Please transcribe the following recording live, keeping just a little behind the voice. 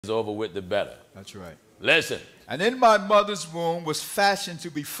over with, the better. That's right. Listen. And in my mother's womb was fashioned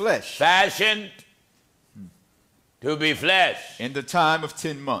to be flesh. Fashioned to be flesh. In the time of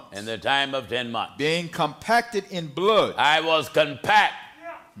 10 months. In the time of 10 months. Being compacted in blood. I was compact.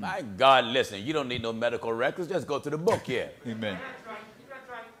 My God, listen, you don't need no medical records. Just go to the book here. Amen.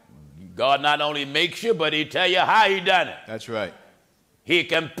 God not only makes you, but he tell you how he done it. That's right. He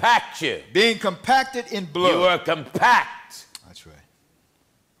compacts you. Being compacted in blood. You are compact. That's right.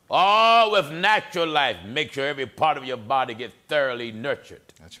 All with natural life. Make sure every part of your body gets thoroughly nurtured.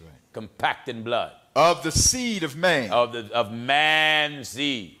 That's right. Compact in blood. Of the seed of man. Of man's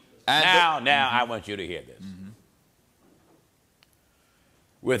seed. And now I want you to hear this.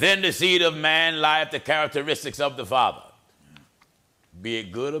 Within the seed of man lieth the characteristics of the Father, be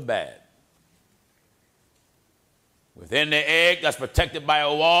it good or bad. Within the egg that's protected by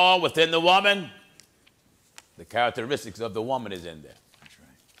a wall, within the woman, the characteristics of the woman is in there. That's right.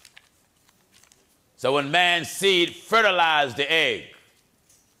 So when man's seed fertilized the egg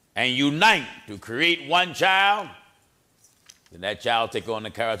and unite to create one child, then that child take on the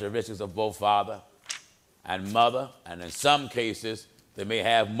characteristics of both father and mother, and in some cases, they may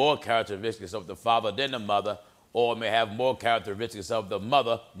have more characteristics of the father than the mother, or may have more characteristics of the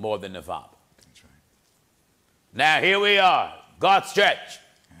mother more than the father. That's right. Now here we are, God's church,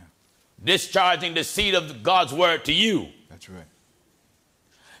 discharging the seed of God's word to you. That's right.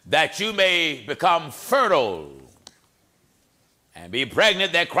 That you may become fertile and be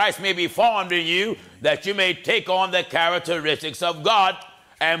pregnant, that Christ may be formed in you, that you may take on the characteristics of God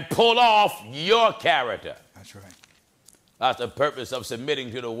and pull off your character. That's right. That's the purpose of submitting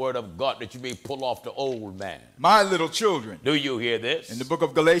to the word of God, that you may pull off the old man. My little children. Do you hear this? In the book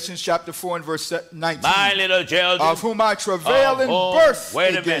of Galatians chapter 4 and verse 19. My little children. Of whom I travail in birth.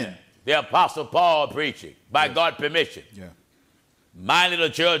 Wait a minute. The Apostle Paul preaching, by God's permission. Yeah. My little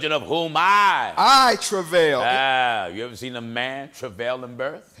children, of whom I travail. You ever seen a man travail in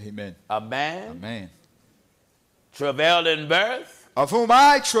birth? Amen. A man? A man. Travail in birth? Of whom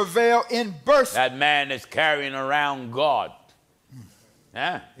I travail in birth. That man is carrying around God.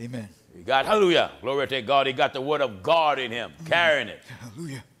 Amen. He got, hallelujah, glory to God, he got the word of God in him, carrying it.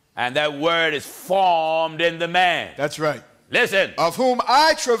 Hallelujah. And that word is formed in the man. That's right. Listen. Of whom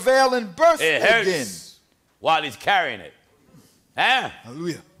I travail in birth it hurts again. While he's carrying it.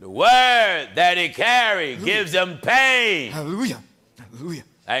 Hallelujah. The word that he carries gives him pain. Hallelujah. Hallelujah.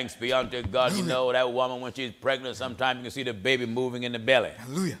 Thanks be unto God. You know that woman, when she's pregnant, sometimes you can see the baby moving in the belly.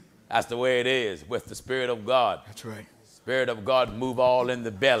 Hallelujah. That's the way it is with the Spirit of God. That's right. Spirit of God move all in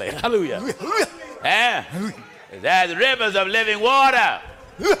the belly. Hallelujah. Hallelujah. Hallelujah. There's rivers of living water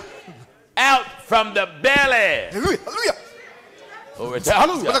out from the belly. Hallelujah. Hallelujah.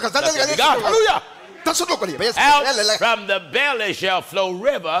 Hallelujah. Out from the belly shall flow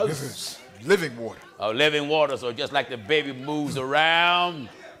rivers. Living water. Of living water. So just like the baby moves around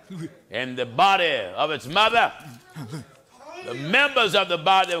in the body of its mother, the members of the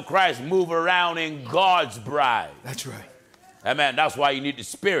body of Christ move around in God's bride. That's right. Amen. That's why you need the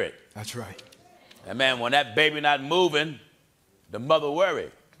Spirit. That's right. Amen. When that baby not moving, the mother worry.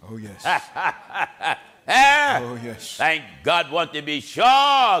 Oh, yes. Oh, yes. Thank God, want to be sure.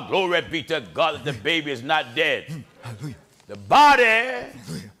 Glory be to God that the baby is not dead. Hallelujah. The body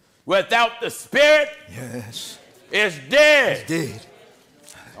Hallelujah. without the Spirit is dead. It's dead.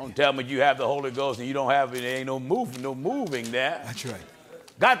 Don't tell me you have the Holy Ghost and you don't have it. There ain't no moving there. That's right.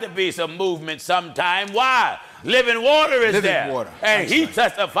 Got to be some movement sometime. Why? Living water is living there. Water. And that's he right.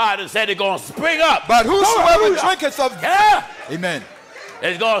 testified and said it's going to spring up. But whosoever drinketh of... Amen.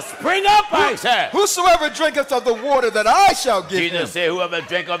 It's going to spring up, I said. Whosoever drinketh of the water that I shall give Jesus him. said, whoever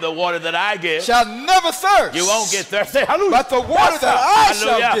drink of the water that I give shall never thirst. You won't get thirsty. Hallelujah. But the water that I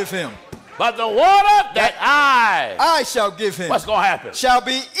shall give him. But the water that I shall give him. What's going to happen? Shall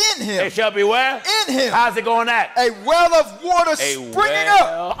be in him. It shall be where? In him. How's it going at? A well of water springing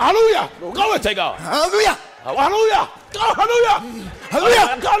up. Hallelujah. Go and take off. Hallelujah. Hallelujah. Hallelujah.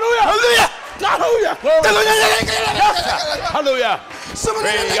 Hallelujah. Hallelujah. Hallelujah. Hallelujah.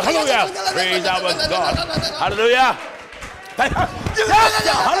 Hallelujah. Hallelujah. Praise our God. Hallelujah.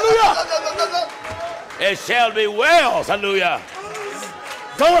 Hallelujah. It shall be wells. Hallelujah.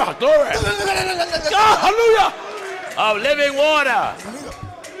 Glory. Glory. Hallelujah. Of living water.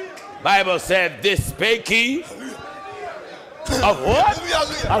 Bible said, this spake he of what?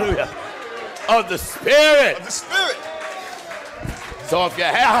 Hallelujah. Of the Spirit. Of the Spirit. So if you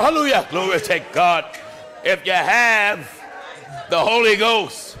have, hallelujah, glory to God, if you have the Holy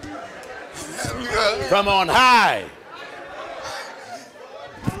Ghost from on high,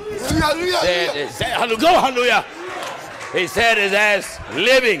 Say, hallelujah. He said it's as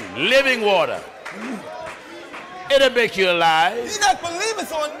living water. It'll make you alive. He that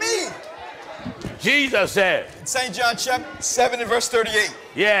believeth on me. Jesus said. St. John chapter 7 and verse 38.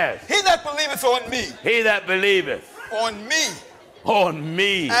 Yes. He that believeth on me. He that believeth. On me. On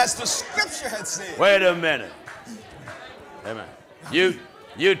me. As the scripture had said. Wait a minute. Amen.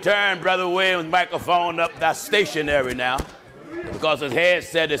 You turn Brother Williams' microphone up. That's stationary now. Because his head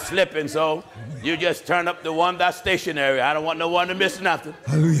said it's slipping, so you just turn up the one that's stationary. I don't want no one to miss nothing.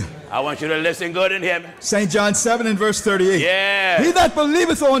 Hallelujah. I want you to listen good and hear me. St. John 7 and verse 38. Yeah. He that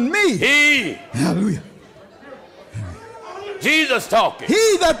believeth on me. He. Hallelujah. Jesus talking.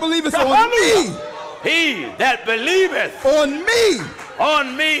 He that believeth on me. He that believeth on me.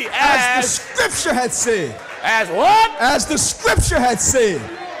 On me as the scripture had said. As what? As the scripture had said.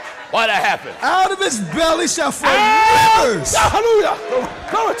 What happened? Out of his belly shall flow rivers. Hallelujah.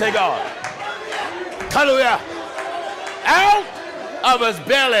 Glory to God. Hallelujah. Out of his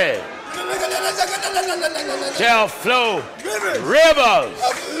belly shall flow rivers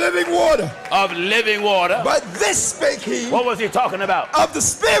of living water. Of living water. But this spake he. What was he talking about? Of the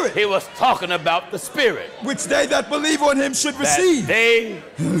Spirit. He was talking about the Spirit. Which they that believe on him should receive. They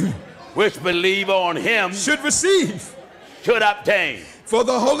which believe on him should receive. Should obtain. For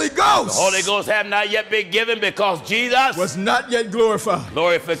the Holy Ghost. The Holy Ghost have not yet been given because Jesus was not yet glorified.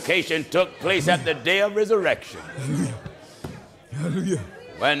 Glorification took place at the day of resurrection. Hallelujah. Hallelujah.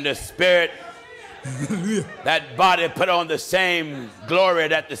 When the Spirit, hallelujah, that body put on the same glory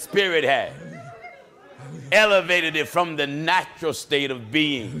that the Spirit had. Elevated it from the natural state of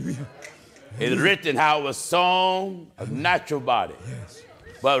being. It's written how it was sown, a natural body. Yes.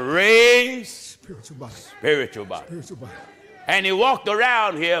 But raised spiritual body. Spiritual body. Spiritual body. And he walked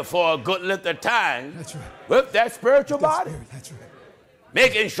around here for a good length of time. That's right. With that spiritual body. Spirit. That's right.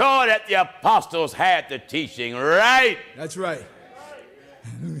 Making sure that the apostles had the teaching right. That's right.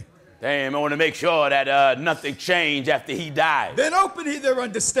 They want to make sure that nothing changed after he died. Then open he their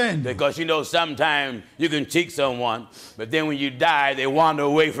understanding. Because you know sometimes you can teach someone, but then when you die, they wander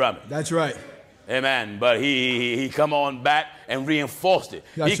away from it. That's right. Amen. But he come on back and reinforced it.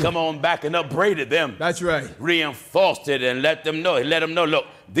 That's he come on back and upbraided them. That's right. Reinforced it and let them know. He let them know, look,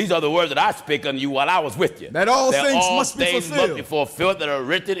 these are the words that I speak unto you while I was with you. That all things must be fulfilled. Must be fulfilled that are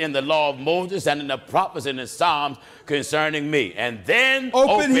written in the law of Moses and in the prophets and the Psalms concerning me. And then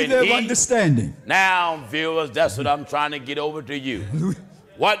open he their understanding. Now, viewers, that's what I'm trying to get over to you.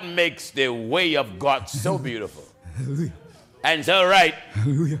 What makes the way of God so beautiful? Hallelujah. And so right.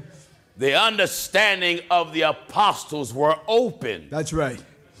 Hallelujah. The understanding of the apostles were open. That's right.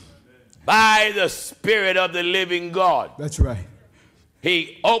 By the Spirit of the living God. That's right.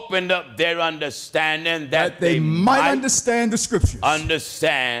 He opened up their understanding that they might understand the scriptures.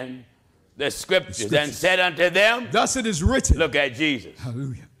 Understand the scriptures. And said unto them, thus it is written. Look at Jesus.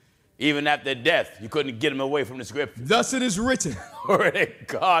 Hallelujah. Even after death, you couldn't get him away from the scriptures. Thus it is written. Glory to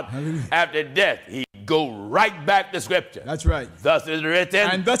God. Hallelujah. After death, he go right back to scripture. That's right. Thus it is written.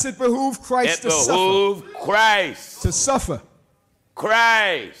 And thus it behooved Christ to suffer. It behooved Christ. To suffer.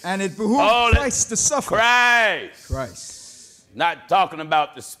 Christ. And it behooved Christ to suffer. Christ. Christ. Not talking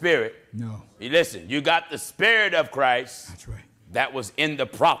about the Spirit. No. Listen, you got the Spirit of Christ. That's right. That was in the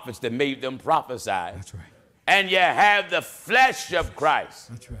prophets that made them prophesy. That's right. And you have the flesh of Christ.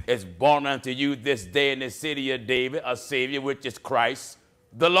 That's right. It's born unto you this day in the city of David, a Savior, which is Christ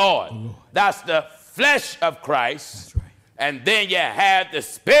the Lord. The Lord. That's the flesh of Christ. That's right. And then you have the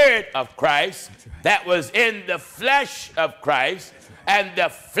Spirit of Christ. That's right. That was in the flesh of Christ. That's right. And the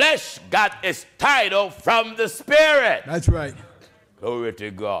flesh got its title from the Spirit. That's right. Glory to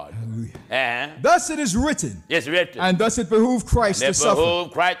God. Hallelujah. And thus it is written. It's written. And thus it behooved Christ to suffer. It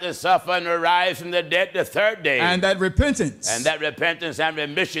behooved Christ to suffer and arise from the dead the third day. And that repentance. And that repentance and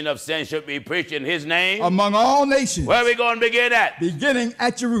remission of sin should be preached in his name. Among all nations. Where are we going to begin at? Beginning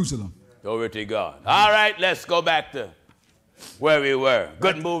at Jerusalem. Glory to God. All right, let's go back to where we were.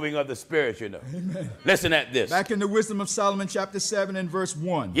 Good moving of the Spirit, you know. Amen. Listen at this. Back in the Wisdom of Solomon, chapter 7 and verse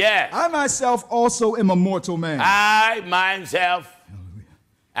 1. Yes. I myself also am a mortal man. I myself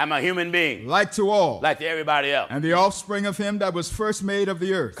am a human being. Like to all. Like to everybody else. And the offspring of him that was first made of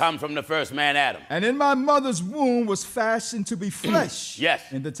the earth. Come from the first man, Adam. And in my mother's womb was fashioned to be flesh. Yes.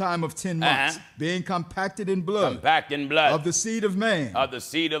 In the time of 10 months. Being compacted in blood. Compact in blood. Of the seed of man. Of the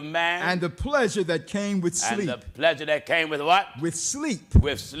seed of man. And the pleasure that came with sleep. And the pleasure that came with what? With sleep.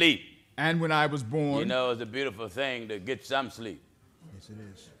 With sleep. And when I was born. You know, it's a beautiful thing to get some sleep. Yes, it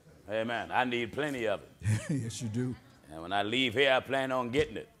is. Amen. I need plenty of it. Yes, you do. And when I leave here, I plan on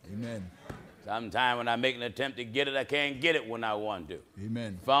getting it. Amen. Sometimes when I make an attempt to get it, I can't get it when I want to.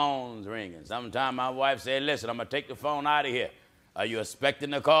 Amen. Phone's ringing. Sometimes my wife said, listen, I'm going to take the phone out of here. Are you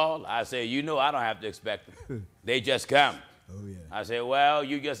expecting a call? I say, you know I don't have to expect them. They just come. Oh, yeah. I say, well,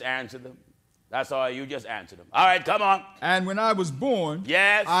 you just answer them. That's all. You just answer them. All right, come on. And when I was born,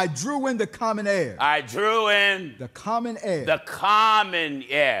 yes, I drew in the common air. I drew in the common air. The common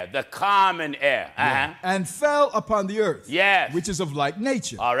air. The common air. Yeah. And fell upon the earth. Yes. Which is of like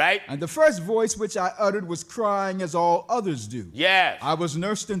nature. All right. And the first voice which I uttered was crying as all others do. Yes. I was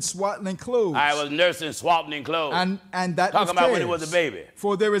nursed in swaddling clothes. I was nursed in swaddling clothes. And that talking about when he was a baby.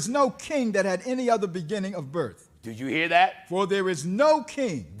 For there is no king that had any other beginning of birth. Did you hear that? For there is no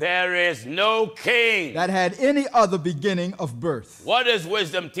king. There is no king. That had any other beginning of birth. What is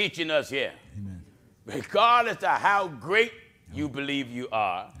wisdom teaching us here? Amen. Regardless of how great you believe you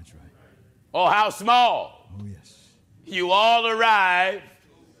are. That's right. Or how small. Oh, yes. You all arrive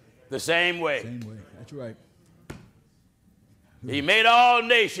the same way. Same way. That's right. He made all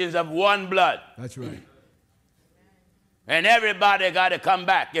nations of one blood. That's right. And everybody got to come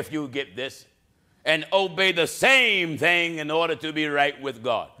back, if you get this, and obey the same thing in order to be right with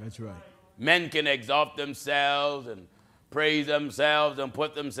God. That's right. Men can exalt themselves and praise themselves and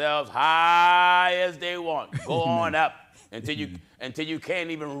put themselves high as they want. Go on up until you can't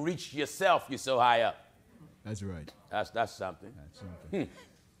even reach yourself. You're so high up. That's right. That's something. That's something.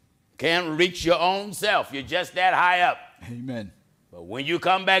 Can't reach your own self. You're just that high up. Amen. But when you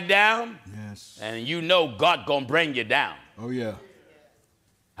come back down, yes, and you know God gonna bring you down. Oh yeah.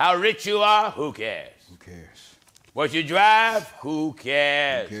 How rich you are, who cares? Who cares? What you drive, who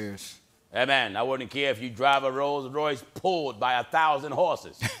cares? Who cares? Amen. I wouldn't care if you drive a Rolls Royce pulled by 1,000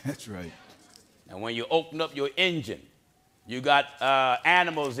 horses. That's right. And when you open up your engine, you got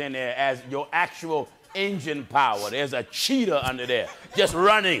animals in there as your actual engine power. There's a cheetah under there, just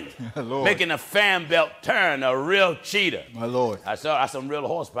running, making a fan belt turn, a real cheetah. My Lord. That's some real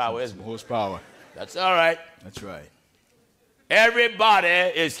horsepower, isn't it? Horsepower. That's all right. That's right. Everybody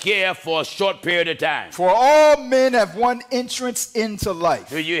is here for a short period of time. For all men have one entrance into life.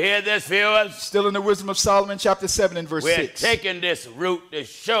 Do you hear this, viewers? Still in the Wisdom of Solomon, chapter 7 and verse 6. We're taking this route to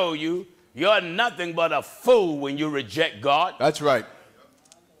show you you're nothing but a fool when you reject God. That's right.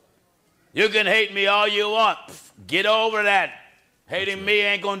 You can hate me all you want. Get over that. Hating me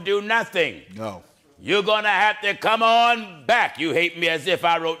ain't going to do nothing. No. You're going to have to come on back. You hate me as if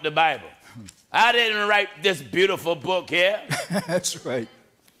I wrote the Bible. I didn't write this beautiful book here. That's right.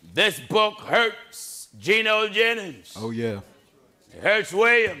 This book hurts Gino Jennings. Oh, yeah. It hurts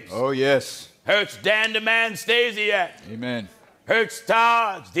Williams. Oh, yes. Hurts Dan the Man Stasiak. Amen. Hurts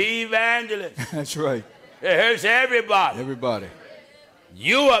Todd, the evangelist. That's right. It hurts everybody. Everybody.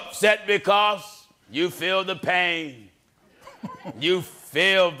 You upset because you feel the pain. You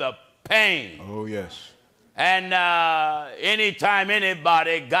feel the pain. Oh, yes. And anytime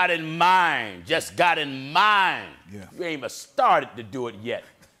anybody got in mind, just got in mind, yeah, you ain't even started to do it yet.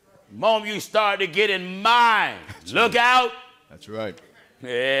 The moment you start to get in mind, that's look right. out. That's right.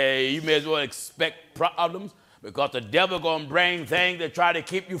 Hey, you may as well expect problems because the devil going to bring things that try to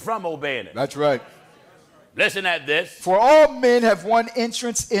keep you from obeying it. That's right. Listen at this. For all men have one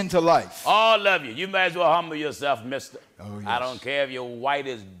entrance into life. All of you. You may as well humble yourself, mister. Oh, yes. I don't care if you're white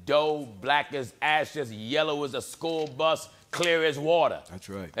as dough, black as ashes, yellow as a school bus, clear as water. That's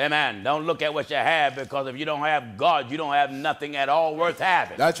right. Amen. Don't look at what you have because if you don't have God, you don't have nothing at all worth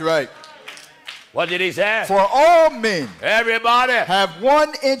having. That's right. What did he say? For all men. Everybody. Have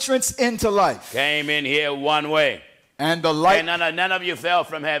one entrance into life. Came in here one way. And the light. And none of you fell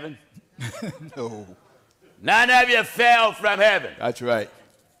from heaven. No. None of you fell from heaven. That's right.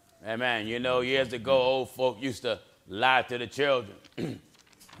 Amen. You know, years ago, old folk used to lie to the children. And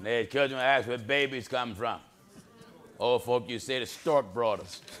their children would ask where babies come from. Old folk used to say the stork brought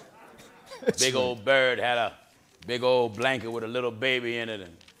us. Big old bird had a big old blanket with a little baby in it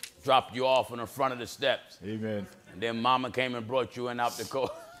and dropped you off in the front of the steps. Amen. And then mama came and brought you in out the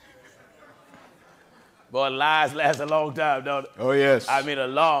court. Boy, lies last a long time, don't it? Oh, yes. I mean a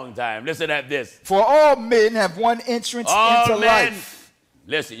long time. Listen at this. For all men have one entrance into life.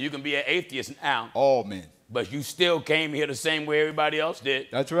 Listen, you can be an atheist now. All men. But you still came here the same way everybody else did.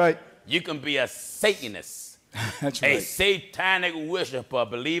 That's right. You can be a Satanist. That's right. A satanic worshiper,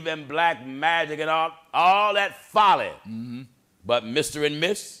 believe in black magic and all that folly. Mm-hmm. But Mr. and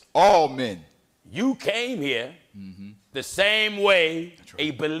Miss. All men. You came here the same way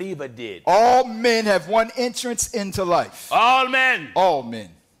a believer did. All men have one entrance into life. All men. All men.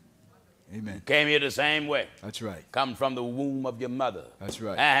 Amen. Came here the same way. That's right. Come from the womb of your mother. That's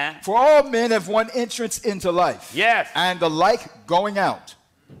right. Uh-huh. For all men have one entrance into life. Yes. And the like going out.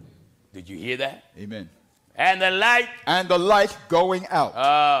 Did you hear that? Amen. And the light. And the light going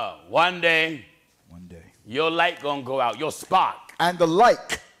out. One day. One day. Your light gonna go out. Your spark. And the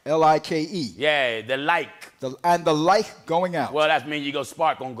like, L-I-K-E. Yeah, the light. And the light going out. Well, that means your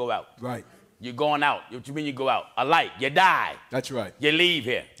spark gonna go out. Right. You're going out. What you mean you go out? A light. You die. That's right. You leave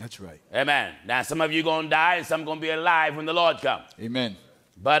here. That's right. Amen. Now, some of you going to die and some going to be alive when the Lord comes. Amen.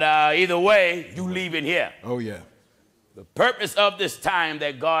 But either way, you leaving here. Oh, yeah. The purpose of this time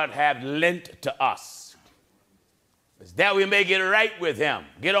that God have lent to us is that we may get right with him.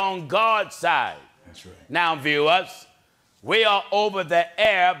 Get on God's side. That's right. Now, viewers, we are over the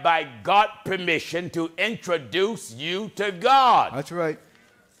air by God's permission to introduce you to God. That's right.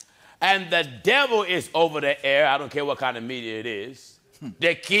 And the devil is over the air, I don't care what kind of media it is,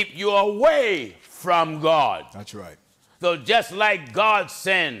 to keep you away from God. That's right. So just like God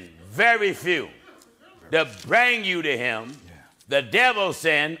sent very few to bring you to him, the devil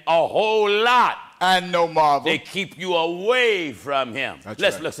sent a whole lot. And no marvel. They keep you away from him. Let's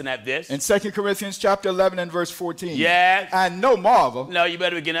right. listen at this. In 2 Corinthians chapter 11 and verse 14. Yes. And no marvel. No, you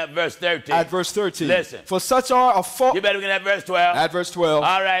better begin at verse 13. At verse 13. Listen. For such are a fault. You better begin at verse 12. At verse 12.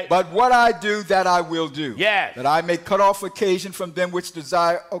 All right. But what I do, that I will do. Yes. That I may cut off occasion from them which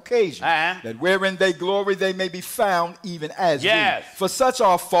desire occasion. Uh-huh. That wherein they glory, they may be found even as yes. we. For such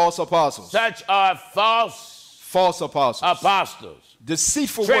are false apostles. Such are false apostles. Apostles.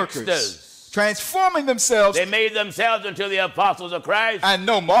 Deceitful tricksters. Workers. Transforming themselves. They made themselves into the apostles of Christ. And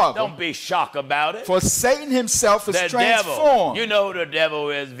no marvel. Don't be shocked about it. For Satan himself is transformed. Devil. You know who the devil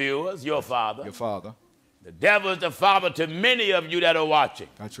is, viewers. Your father. Your father. The devil is the father to many of you that are watching.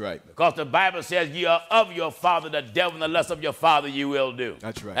 That's right. Because the Bible says ye are of your father, the devil, and the lust of your father you will do.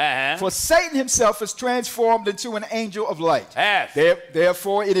 That's right. Uh-huh. For Satan himself is transformed into an angel of light. Yes.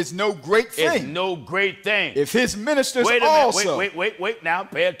 Therefore, it is no great thing. It's no great thing. If his ministers wait a also. Minute. Wait now.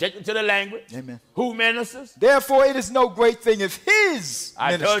 Pay attention to the language. Amen. Who ministers? Therefore, it is no great thing if his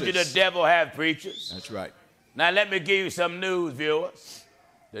I ministers. told you the devil have preachers. That's right. Now, let me give you some news, viewers.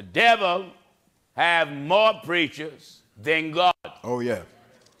 The devil have more preachers than God. Oh, yeah.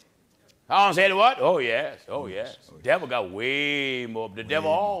 I don't say what? Oh, yes. Oh, yes. Oh, yes. Devil got way more. The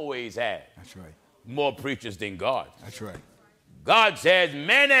devil always had. That's right. More preachers than God. That's right. God says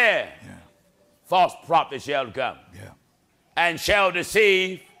many false prophets shall come. Yeah. And shall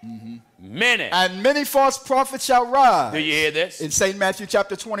deceive many. And many false prophets shall rise. Do you hear this? In St. Matthew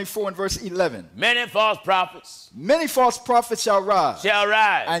chapter 24 and verse 11. Many false prophets. Many false prophets shall rise. Shall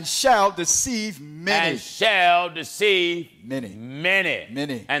rise. And shall deceive many. And shall deceive many. Many.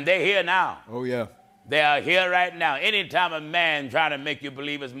 Many. And they're here now. Oh, yeah. They are here right now. Anytime a man trying to make you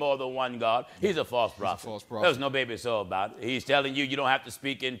believe it's more than one God, he's a false prophet. There's no baby soul about it. He's telling you you don't have to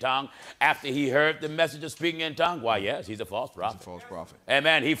speak in tongue. After he heard the message of speaking in tongue, why, yes, he's a false prophet. He's a false prophet.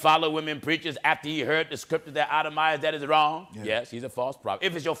 Amen. He followed women preachers after he heard the scripture that itemized that is wrong. Yeah. Yes, he's a false prophet.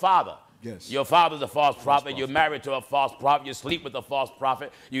 If it's your father. Yes. Your father's a false prophet. You're married to a false prophet. You sleep with a false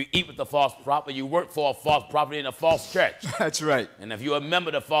prophet. You eat with a false prophet. You work for a false prophet in a false church. That's right. And if you're a member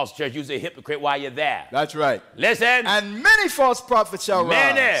of the false church, you're a hypocrite while you're there. That's right. Listen. And many false prophets shall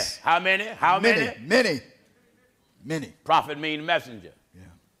rise. How many? How many? Many. Prophet means messenger. Yeah.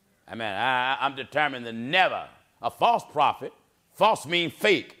 I mean, I'm determined that never a false prophet. False means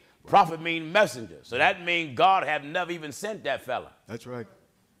fake. Prophet means messenger. So that means God have never even sent that fella. That's right.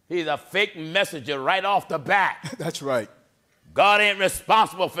 He's a fake messenger right off the bat. That's right. God ain't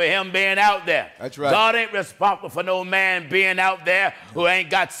responsible for him being out there. That's right. God ain't responsible for no man being out there who ain't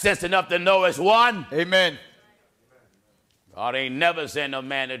got sense enough to know it's one. Amen. God ain't never sent no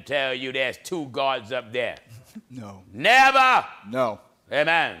man to tell you there's two gods up there. No. Never. No.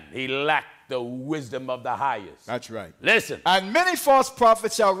 Amen. He lacked the wisdom of the highest. That's right. Listen. And many false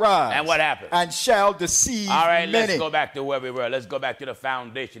prophets shall rise. And what happened? And shall deceive many. All right, let's go back to where we were. Let's go back to the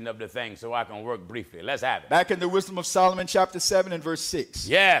foundation of the thing so I can work briefly. Let's have it. Back in the Wisdom of Solomon chapter 7 and verse 6.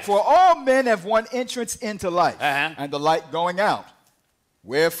 Yes. For all men have one entrance into life, and the light going out.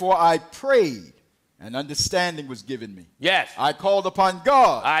 Wherefore I prayed, and understanding was given me. Yes. I called upon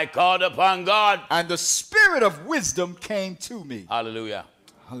God. I called upon God. And the spirit of wisdom came to me. Hallelujah.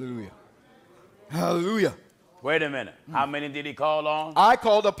 Hallelujah. Hallelujah. Wait a minute. How many did he call on? I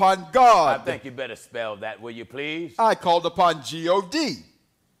called upon God. I think you better spell that, will you please? I called upon G-O-D.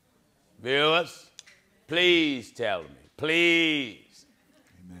 Viewers, please tell me. Please.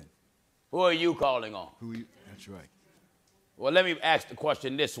 Amen. Who are you calling on? That's right. Well, let me ask the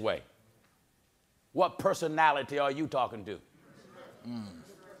question this way. What personality are you talking to?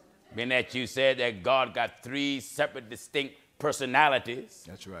 Being that you said that God got three separate distinct personalities.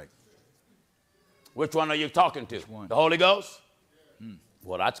 That's right. Which one are you talking to? Which one? The Holy Ghost?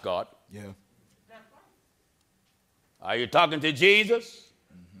 Well, that's God. Yeah. Are you talking to Jesus?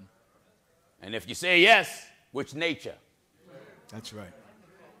 Mm-hmm. And if you say yes, which nature? That's right.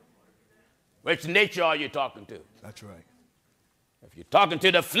 Which nature are you talking to? That's right. If you're talking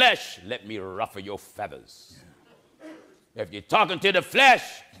to the flesh, let me ruffle your feathers. Yeah. If you're talking to the flesh,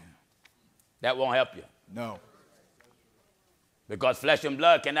 that won't help you. No. Because flesh and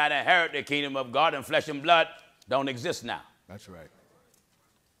blood cannot inherit the kingdom of God, and flesh and blood don't exist now. That's right.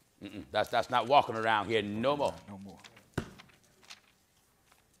 That's not walking around here no more. No more.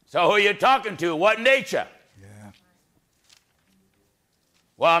 So who are you talking to? What nature? Yeah.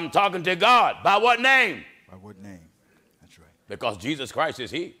 Well, I'm talking to God. By what name? By what name? That's right. Because Jesus Christ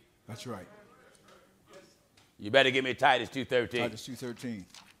is he. That's right. You better give me Titus 2:13. Titus 2:13.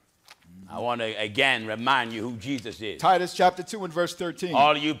 I want to again remind you who Jesus is. Titus chapter 2 and verse 13.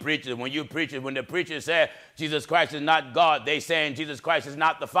 All of you preachers, when the preachers say Jesus Christ is not God, they saying Jesus Christ is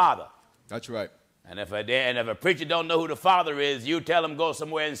not the Father. That's right. And if a preacher don't know who the Father is, you tell him go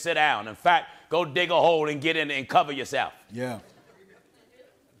somewhere and sit down. In fact, go dig a hole and get in it and cover yourself. Yeah.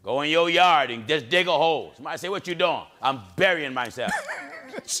 Go in your yard and just dig a hole. Somebody say, what you doing? I'm burying myself.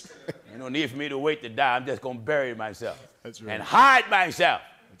 Ain't no need for me to wait to die. I'm just going to bury myself. That's right. And hide myself.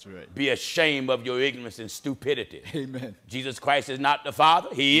 That's right. Be ashamed of your ignorance and stupidity. Amen. Jesus Christ is not the Father.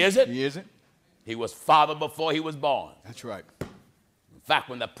 He isn't. He isn't. He was Father before he was born. That's right. In fact,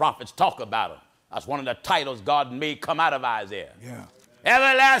 when the prophets talk about him, that's one of the titles God made come out of Isaiah. Yeah.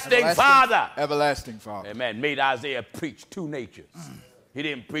 Everlasting Father. Everlasting Father. Amen. Made Isaiah preach two natures. He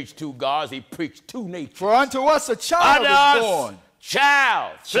didn't preach two gods. He preached two natures. For unto us a child is born.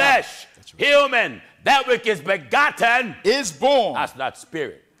 Child, flesh, right. human, that which is begotten is born. That's not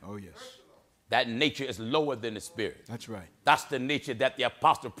spirit. Oh, yes. That nature is lower than the spirit. That's right. That's the nature that the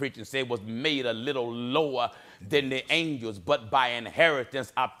apostle preached and said was made a little lower than the angels, but by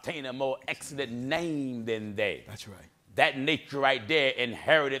inheritance obtain a more excellent name than they. That's right. That nature right there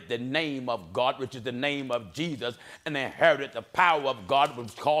inherited the name of God, which is the name of Jesus, and inherited the power of God,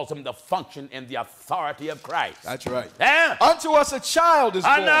 which calls him to function in the authority of Christ. That's right. Yeah. Unto us a child is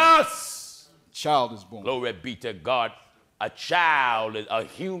born. Unto us. Child is born. Glory be to God. A child, a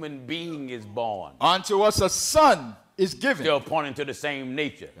human being is born. Unto us a son is given. Still pointing to the same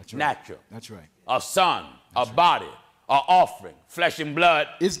nature. That's right. Natural. That's right. A son, That's a body, an offering, flesh and blood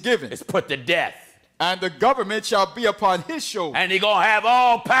is given. Is put to death. And the government shall be upon his shoulder. And he's going to have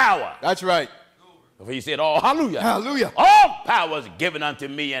all power. That's right. He said, oh, hallelujah. Hallelujah. All power is given unto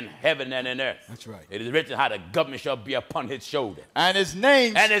me in heaven and in earth. That's right. It is written how the government shall be upon his shoulder. And his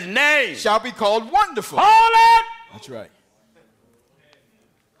name shall be called Wonderful. Hold it. That's right.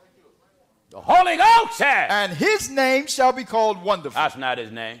 The Holy Ghost said. And his name shall be called Wonderful. That's not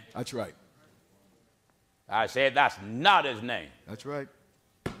his name. That's right. I said that's not his name. That's right.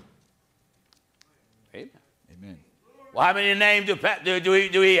 Amen. Amen. Well, how many names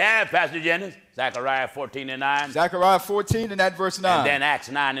do we have, Pastor Jennings? Zechariah 14 and 9. Zechariah 14 and that verse 9. And then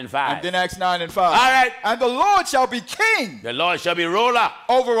Acts 9 and 5. And then Acts 9 and 5. All right. And the Lord shall be king. The Lord shall be ruler.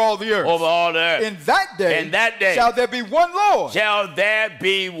 Over all the earth. Over all the earth. In that day. In that day. Shall there be one Lord. Shall there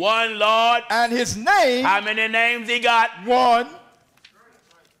be one Lord. And his name. How many names he got? One.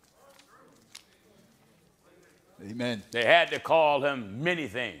 Amen. They had to call him many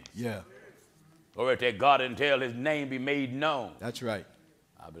things. Yeah. Glory to God until his name be made known. That's right.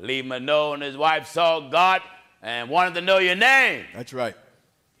 I believe Manoah and his wife saw God and wanted to know your name. That's right.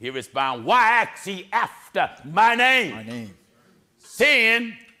 He responded, why ask ye after my name? My name.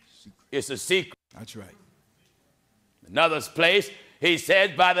 Sin is a secret. That's right. Another place, he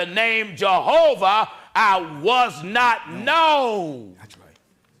says, by the name Jehovah, I was not known. That's right.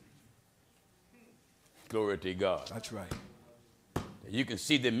 Glory to God. That's right. You can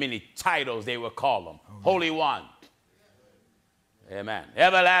see the many titles they would call him. Oh, Holy One. Amen.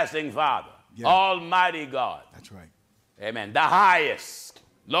 Everlasting Father. Yeah. Almighty God. That's right. Amen. The highest.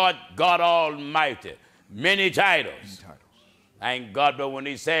 Lord God Almighty. Many titles. Many titles. Thank God, but when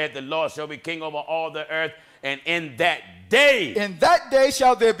he said the Lord shall be king over all the earth, and in that day. In that day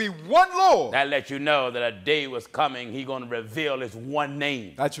shall there be one Lord. That lets you know that a day was coming. He's going to reveal his one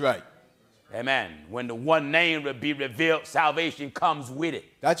name. That's right. Amen. When the one name will be revealed, salvation comes with it.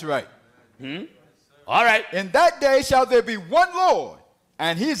 That's right. All right. In that day shall there be one Lord,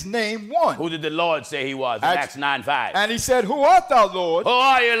 and his name one. Who did the Lord say he was in Acts 9:5? And he said, who art thou, Lord? Who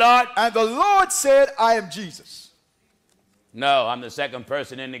are you, Lord? And the Lord said, I am Jesus. No, I'm the second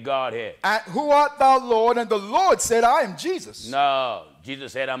person in the Godhead. And who art thou, Lord? And the Lord said, I am Jesus. No,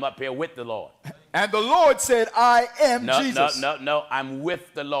 Jesus said, I'm up here with the Lord. And the Lord said, I am Jesus. No, I'm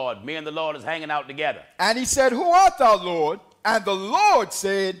with the Lord. Me and the Lord is hanging out together. And he said, who art thou, Lord? And the Lord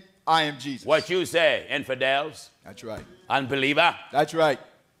said, I am Jesus. What you say, infidels? That's right. Unbeliever? That's right.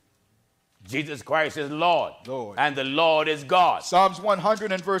 Jesus Christ is Lord. Lord. And the Lord is God. Psalms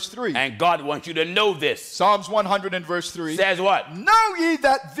 100 and verse 3. And God wants you to know this. Psalms 100 and verse 3. Says what? Know ye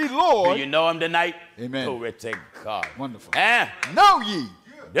that the Lord. Do you know him tonight? Amen. Glory to God. Wonderful. Know ye.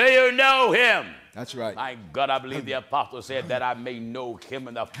 Do you know him? That's right. My God, I believe the apostle said that I may know him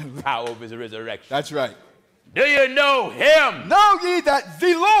in the power of his resurrection. That's right. Do you know him? Know ye that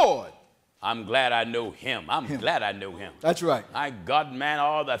the Lord. I'm glad I know him. I'm glad I know him. That's right. My God, man,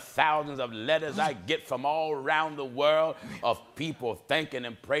 all the thousands of letters I get from all around the world of people thanking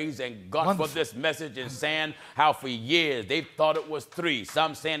and praising God for this message and saying how for years they thought it was 3.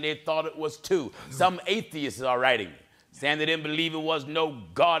 Some saying they thought it was 2. Some atheists are writing me, saying they didn't believe it was no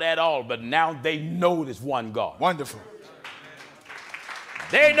God at all, but now they know there's one God. Wonderful.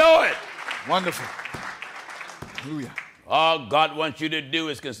 They know it. Wonderful. Hallelujah. All God wants you to do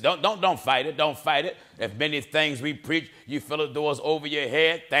is don't fight it. Don't fight it. If many things we preach, you fill the doors over your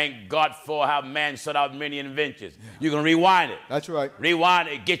head. Thank God for how man shut out many inventions. Yeah. You can rewind it. That's right. Rewind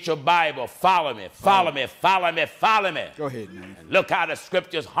it. Get your Bible. Follow me. Follow me. Follow me. Follow me. Go ahead, man. And look how the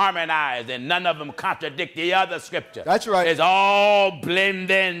scriptures harmonize, and none of them contradict the other scripture. That's right. It's all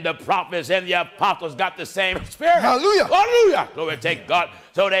blending. The prophets and the apostles got the same spirit. Hallelujah. Hallelujah. Glory to God.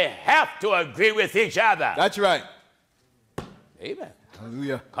 So they have to agree with each other. That's right. Amen.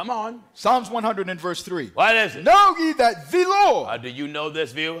 Hallelujah. Come on. Psalms 100 and verse 3. What is it? Know ye that the Lord. Do you know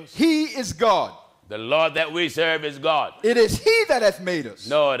this, viewers? He is God. The Lord that we serve is God. It is he that hath made us.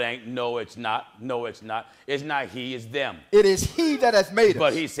 No, it ain't. No, it's not. No, it's not. It's not he, it's them. It is he that hath made us.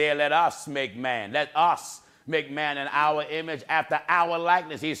 But he said, let us make man. Let us make man in our image after our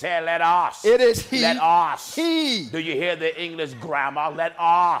likeness. He said, let us. It is he. Let us. He. Do you hear the English grammar? Let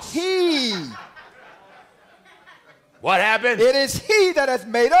us. He. What happened? It is he that hath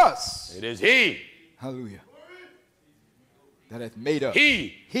made us. It is he. Hallelujah. That hath made us.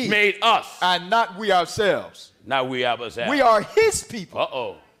 He made us. And not we ourselves. Not we ourselves. We are his people.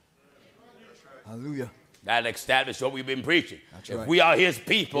 Uh-oh. Hallelujah. That established what we've been preaching. That's if right. we are his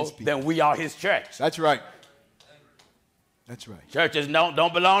people, then we are his church. That's right. That's right. Churches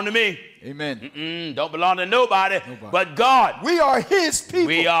don't belong to me. Amen. Don't belong to nobody but God. We are his people.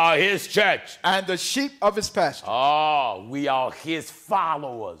 We are his church. And the sheep of his pasture. Oh, we are his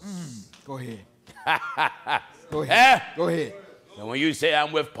followers. Go ahead. Go ahead. Go ahead. And when you say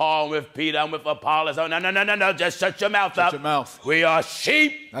I'm with Paul, I'm with Peter, I'm with Apollos, oh, no. Just shut your mouth up. Shut your mouth. We are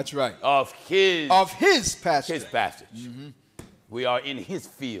sheep. That's right. Of his pasture. His passage. We are in his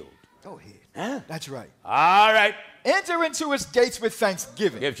field. Go ahead. That's right. All right. Enter into his gates with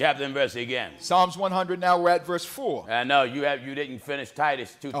thanksgiving. Give chapter and verse again. Psalms 100, now we're at verse 4. I know you didn't finish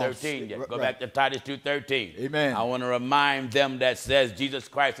Titus 2:13 yet. Go back to Titus 2:13. Amen. I want to remind them that says Jesus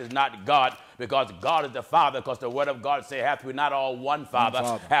Christ is not God, because God is the Father, because the word of God says, hath we not all one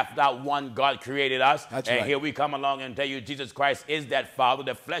Father, hath not one God created us? That's and right. Here we come along and tell you Jesus Christ is that Father.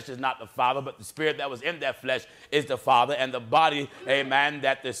 The flesh is not the Father, but the spirit that was in that flesh is the Father. And the body, amen,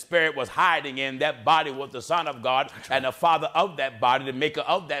 that the spirit was hiding in, that body was the Son of God. Right. And the Father of that body, the maker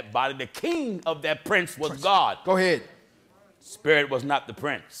of that body, the king of that prince was God. Go ahead. Spirit was not the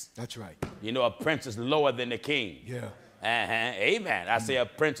prince. That's right. You know, a prince is lower than the king. Yeah. Amen. I say a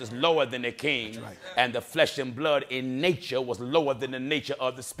prince is lower than the king. That's right. And the flesh and blood in nature was lower than the nature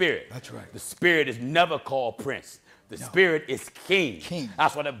of the spirit. That's right. The spirit is never called prince. The spirit is king.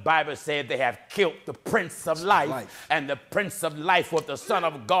 That's what the Bible said. They have killed the prince of life. And the prince of life was the Son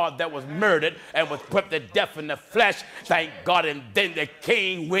of God that was murdered and was put to death in the flesh. Thank God. And then the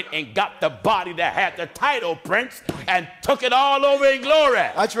king went and got the body that had the title prince and took it all over in glory.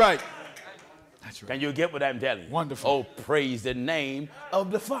 That's right. That's right. Can you get what I'm telling you? Wonderful. Oh, praise the name of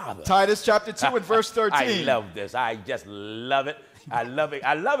the Father. Titus chapter 2 and verse 13. I love this. I just love it. I love it.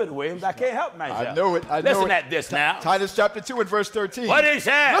 I love it, Williams. I can't help myself. I know it. Listen at this now. Titus chapter 2 and verse 13. What he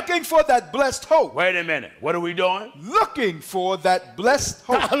said? Looking for that blessed hope. Wait a minute. What are we doing? Looking for that blessed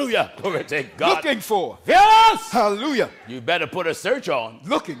hope. Hallelujah. Glory to God. Looking for. Yes. Hallelujah. You better put a search on.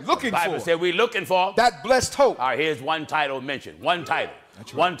 Looking the Bible for. said we're looking for. That blessed hope. All right, here's one title mentioned. One title.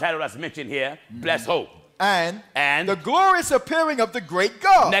 That's right. One title that's mentioned here. Blessed hope. And the glorious appearing of the great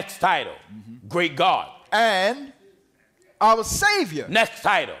God. Next title. Great God. And our Savior. Next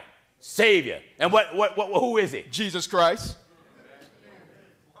title. Savior. And who is he? Jesus Christ.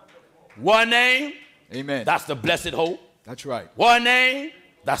 One name. Amen. That's the blessed hope. That's right. One name.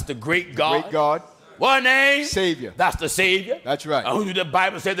 That's the great God. Great God. What name? Savior. That's the Savior. That's right. Who do the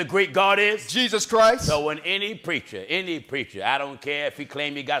Bible say the great God is? Jesus Christ. So when any preacher, I don't care if he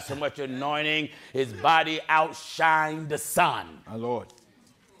claim he got so much anointing, his body outshine the sun. My Lord.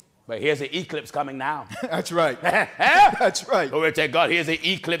 But here's an eclipse coming now. That's right. That's right. Glory to God. Here's an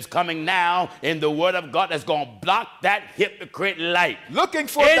eclipse coming now in the word of God that's going to block that hypocrite light. Looking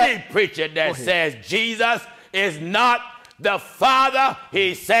for any preacher that says Jesus is not the Father,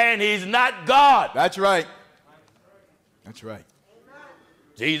 he's saying he's not God. That's right. That's right.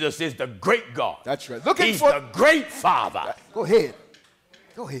 Jesus is the great God. That's right. He's the great Father. Go ahead.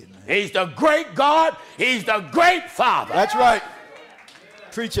 Go ahead, man. He's the great God. He's the great Father. That's right.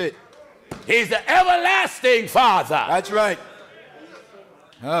 Preach it. He's the everlasting Father. That's right.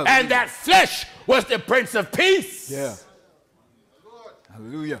 Hallelujah. And that flesh was the Prince of Peace. Yeah.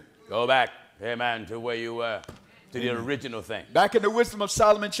 Hallelujah. Go back, amen, to where you were. To the original thing. Back in the Wisdom of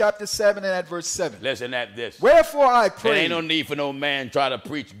Solomon, chapter 7 and at verse 7. Listen at this. Wherefore I pray. There ain't no need for no man try to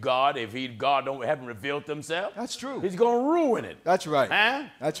preach God if God haven't revealed himself. That's true. He's going to ruin it. That's right. Huh?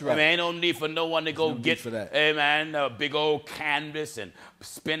 That's right. I mean, ain't no need for no one to go get a big old canvas and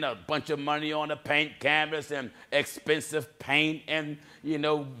spend a bunch of money on a paint canvas and expensive paint and,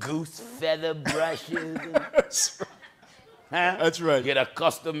 goose feather brushes. That's right. Huh? That's right. Get a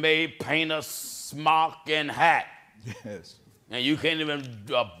custom-made painter smock and hat. Yes. And you can't even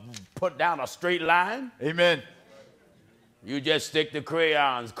put down a straight line. Amen. You just stick to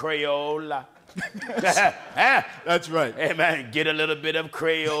crayons, Crayola. That's right. Amen. Get a little bit of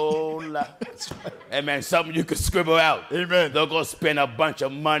Crayola. That's right. Amen. Something you can scribble out. Amen. They'll go spend a bunch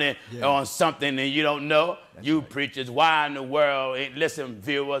of money on something that you don't know. That's you preachers, why in the world? Listen,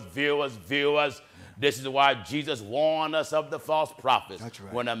 viewers. This is why Jesus warned us of the false prophets. That's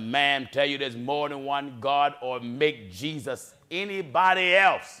right. When a man tell you there's more than one God or make Jesus anybody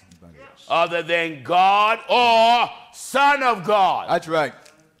else other than God or Son of God. That's right.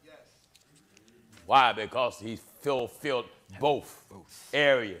 Why? Because he fulfilled both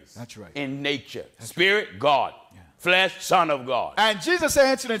areas. That's right. In nature. Spirit, God. Flesh, Son of God. And Jesus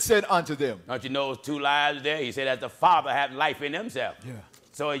answered and said unto them. Don't you know those two lives there? He said, as the Father had life in himself. Yeah.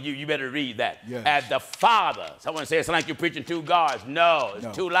 So you better read that. Yes. As the Father. Someone says it's like you're preaching two gods. No,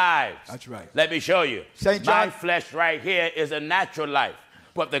 it's two lives. That's right. Let me show you. St. John. My flesh right here is a natural life.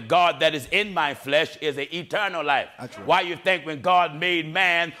 But the God that is in my flesh is an eternal life. That's right. Why you think when God made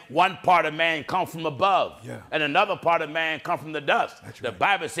man, one part of man come from above, and another part of man come from the dust? That's the right.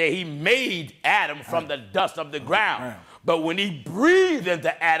 Bible says he made Adam from the dust of the ground. But when he breathed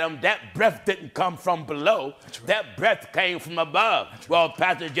into Adam, that breath didn't come from below. Right. That breath came from above. Right. Well,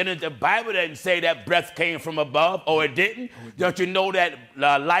 Pastor Jennings, the Bible didn't say that breath came from above, or it didn't. Don't you know that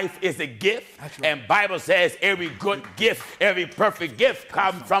life is a gift? Right. And Bible says every good gift, every perfect gift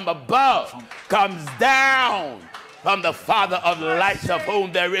comes from above, comes down from the Father of lights, of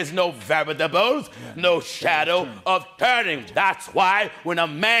whom there is no variables, no shadow of turning. That's why when a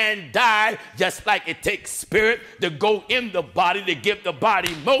man dies, just like it takes spirit to go in the body to give the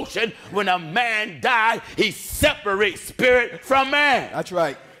body motion, when a man dies, he separates spirit from man. That's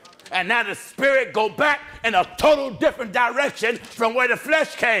right. And now the spirit go back in a total different direction from where the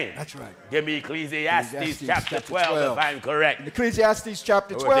flesh came. That's right. Give me Ecclesiastes chapter 12 if I'm correct. In Ecclesiastes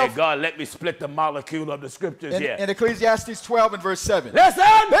chapter 12. Oh, God, let me split the molecule of the scriptures here. In Ecclesiastes 12 and verse 7. Listen.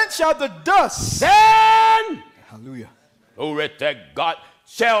 Then shall the dust. Then. Hallelujah. Glory to God.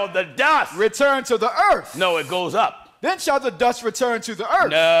 Shall the dust. Return to the earth. No, it goes up. Then shall the dust return to the earth.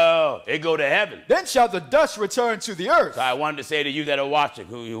 No, it go to heaven. Then shall the dust return to the earth. So I wanted to say to you that are watching,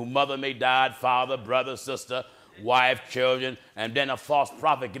 who mother may die, father, brother, sister, wife, children, and then a false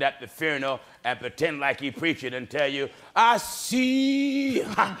prophet get at the funeral and pretend like he preaching and tell you, I see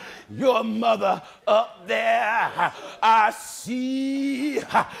your mother up there. I see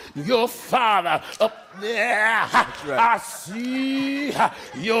your father up there. Right. I see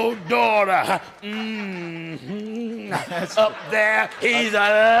your daughter up there. He's a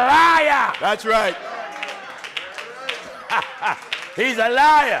liar. That's right. He's a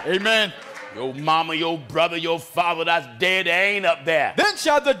liar. Amen. Your mama, your brother, your father that's dead, they ain't up there. Then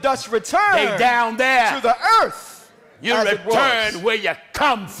shall the dust return. They down there. To the earth. You return where you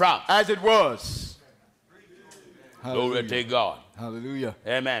come from. As it was. Glory to God. Hallelujah.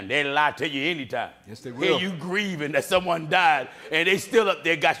 Amen. They lie to you anytime. Yes, they Here will. you grieving that someone died, and they still up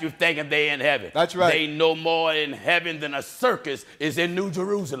there got you thinking they in heaven. That's right. They no more in heaven than a circus is in New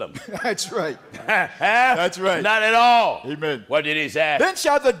Jerusalem. That's right. That's right. Not at all. Amen. What did he say? Then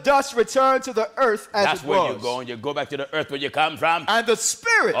shall the dust return to the earth as That's it where was. you're going. You go back to the earth where you come from. And the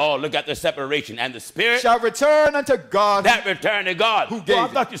spirit Oh, look at the separation. And the spirit shall return unto God. that return to God. Who gave I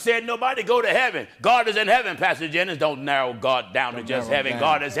it? thought you said nobody go to heaven. God is in heaven, Pastor Jennings. Don't narrow God down to just narrow heaven. him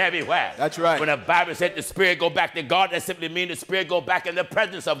God down. is everywhere. That's right. When the Bible said the spirit go back to God, that simply means the spirit go back in the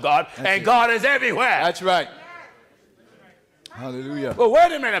presence of God. That's and it. God is everywhere. That's right. Hallelujah. Well,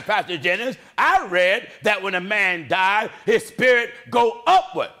 wait a minute, Pastor Jennings. I read that when a man died, his spirit go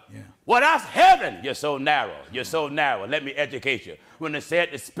upward. Yeah. Well, that's heaven. You're so narrow. You're so narrow. Let me educate you. When it said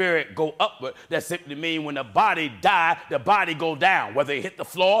the spirit go upward, that simply means when the body die, the body go down. Whether it hit the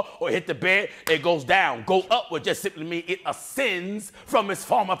floor or hit the bed, it goes down. Go upward just simply means it ascends from its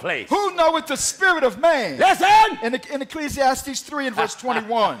former place. Who knoweth the spirit of man? Listen! In Ecclesiastes 3 and verse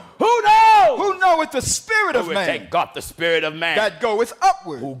 21. Who knows? Who knoweth the spirit of Who would man? take God, the spirit of man. That goeth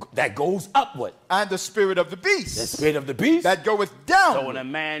upward. That goes upward. And the spirit of the The beast. spirit of the beast. That goeth So when downward. a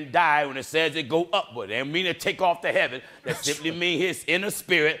man died, when it says it go upward, it don't mean to take off to heaven. That simply means his inner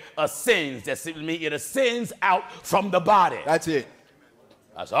spirit ascends. That simply means it ascends out from the body. That's it.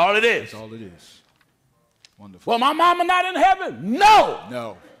 That's all it is. That's all it is. Wonderful. Well, my mama not in heaven? No.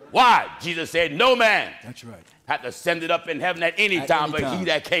 No. Why? Jesus said, no man That's right. had to send it up in heaven at any At time any but time. he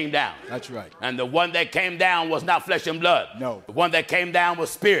that came down. That's right. And the one that came down was not flesh and blood. No. The one that came down was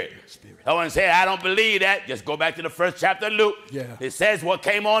spirit. Spirit. Someone said, I don't believe that. Just go back to the first chapter of Luke. Yeah. It says what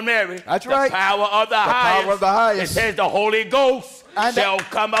came on Mary. That's the right. Power of the highest. Power of the highest. It says the Holy Ghost And shall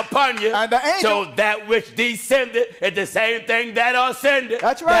come upon you. and the angel- So that which descended is the same thing that ascended.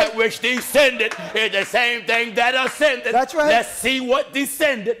 That's right. That which descended is the same thing that ascended. That's right. Let's see what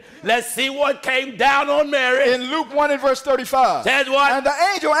descended. Let's see what came down on Mary. In Luke 1 and verse 35. Says what? And the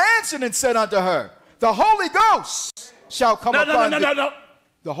angel answered and said unto her, the Holy Ghost shall come upon thee. No.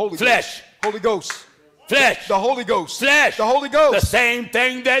 The Holy Flesh. Ghost. Holy Ghost. Flesh. The Holy Ghost. Flesh. The Holy Ghost. The same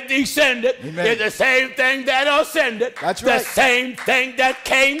thing that descended Amen. is the same thing that ascended. That's The right. same thing that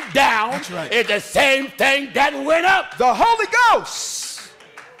came down That's right. is the same thing that went up. The Holy Ghost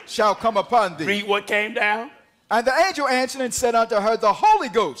shall come upon thee. Read what came down. And the angel answered and said unto her, the Holy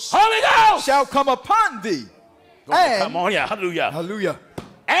Ghost Holy Ghost shall come upon thee. Come And, on, yeah, hallelujah. hallelujah,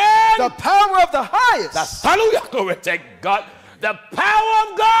 And the power of the highest that's hallelujah. Glory to God. The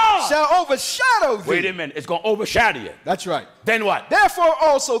power of God shall overshadow thee. Wait a minute, it's going to overshadow you. That's right. Then what? Therefore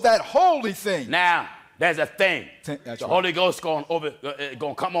also that holy thing. Now, there's a thing. That's the right. Holy Ghost going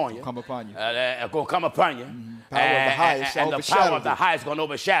to come on you. Come upon you. Going to come upon you. Power of the highest shall and the overshadow power of the thee. highest going to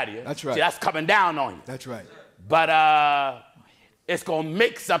overshadow you. That's right. See, that's coming down on you. That's right. But it's going to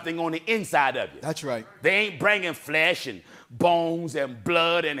make something on the inside of you. That's right. They ain't bringing flesh and bones and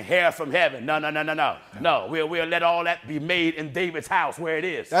blood and hair from heaven. No. No, we'll let all that be made in David's house where it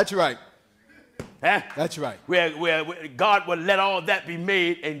is. That's right. Huh? That's right. Where God will let all that be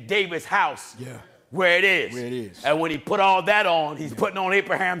made in David's house. Yeah. Where it is. Where it is. And when he put all that on, he's putting on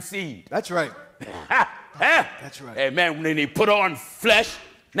Abraham's seed. That's right. That's right. Amen. When he put on flesh.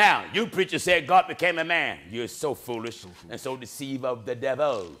 Now, you preacher said God became a man. You're so foolish and so deceived of the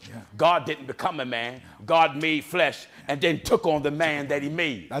devil. Yeah. God didn't become a man. God made flesh and then took on the man that he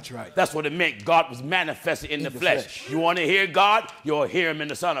made. That's right. That's what it meant. God was manifested in the flesh. You want to hear God? You'll hear him in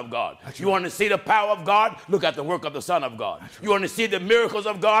the Son of God. You want to see the power of God? Look at the work of the Son of God. You want to see the miracles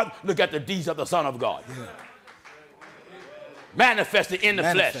of God? Look at the deeds of the Son of God. Yeah. Manifested in the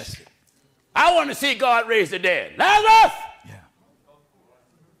flesh. Manifested. I want to see God raise the dead. Lazarus! Yeah.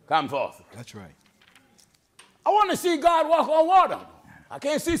 Come forth. That's right. I want to see God walk on water. I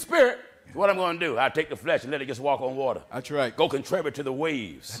can't see spirit. So what I'm going to do, I'll take the flesh and let it just walk on water. That's right. Go contrary to the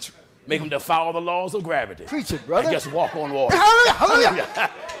waves. That's right. Make them defy the laws of gravity. Preach it, brother. And just walk on water. Hallelujah. Hallelujah.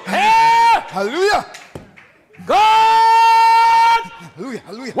 Yeah! Hallelujah. God Hallelujah.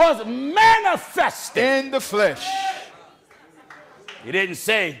 Hallelujah. was manifested. In the flesh. He didn't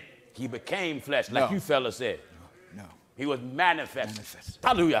say he became flesh like No. you fellas said. No. He was manifested. Manifested.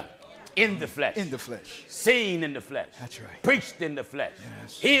 Hallelujah. In the flesh. In the flesh. Seen in the flesh. That's right. Preached in the flesh.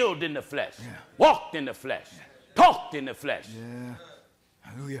 Yes. Healed in the flesh. Yeah. Walked in the flesh. Talked in the flesh. Yeah.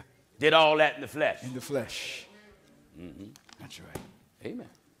 Hallelujah. Did all that in the flesh. In the flesh. That's right. Amen.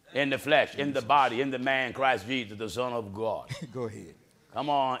 In the flesh, in the body, in the man, Christ Jesus, the Son of God. Go ahead. Come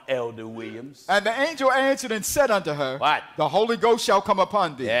on, Elder Williams. And the angel answered and said unto her, What? the Holy Ghost shall come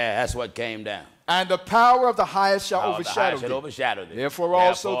upon thee. Yeah, that's what came down. And the power of the highest shall Power of the highest overshadow shall thee. overshadow thee. Therefore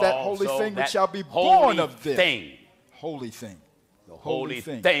also that holy also thing which that shall be holy born of them. thing. Holy thing. The holy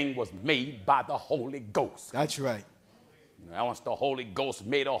thing was made by the Holy Ghost. That's right. Now, once the Holy Ghost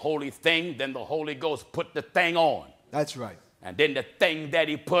made a holy thing, then the Holy Ghost put the thing on. That's right. And then the thing that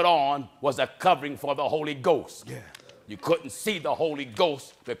he put on was a covering for the Holy Ghost. Yeah. You couldn't see the Holy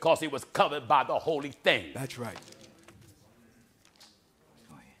Ghost because he was covered by the holy thing. That's right.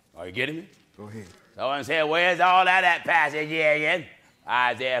 Are you getting me? Go ahead. Someone said, where's all that passage here again?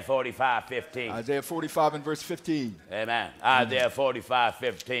 Isaiah 45:15. Isaiah 45 and verse 15. Amen. Isaiah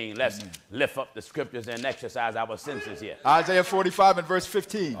 45:15. Let's lift up the scriptures and exercise our senses here. Isaiah 45 and verse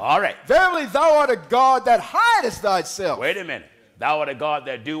 15. All right. Verily thou art a God that hidest thyself. Wait a minute. Thou art a God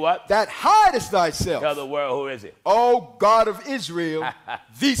that do what? That hidest thyself. Tell the world, who is it? O God of Israel,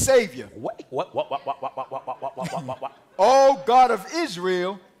 the Savior. What? O God of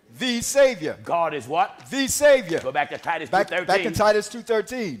Israel, the Savior. God is what? The Savior. Go back to Titus 2:13. Back in Titus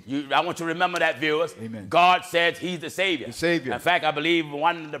 2:13. I want you to remember that, viewers. Amen. God says he's the Savior. The Savior. In fact, I believe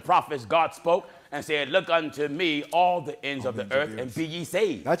one of the prophets, God spoke and said, look unto me all the ends of the earth and be ye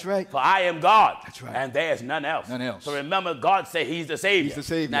saved. That's right. For I am God. That's right. And there is none else. None else. So remember, God said he's the Savior. He's the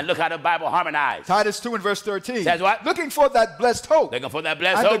Savior. Now look how the Bible harmonized. Titus 2 and verse 13. Says what? Looking for that blessed hope. Looking for that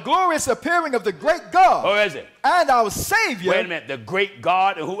blessed and hope. the glorious appearing of the great God. Who is it? And our Savior. Wait a minute. The great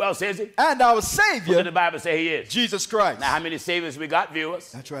God. And who else is he? And our What Savior. did the Bible say he is? Jesus Christ. Now how many Saviors we got, viewers?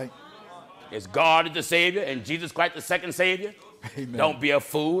 That's right. It's God is the Savior and Jesus Christ the second Savior. Amen. Don't be a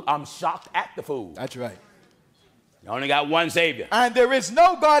fool. I'm shocked at the fool. That's right. You only got one Savior. And there is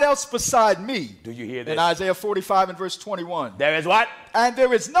no God else beside me. Do you hear this? In Isaiah 45 and verse 21. There is what? And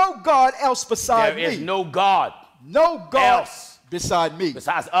there is no God else beside me. There is no God. No God else beside me.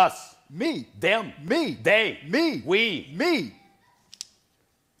 besides us. Me. Them. Me. They. Me. We. Me.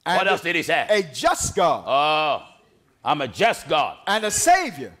 And What else did he say? A just God. Oh, I'm a just God. And a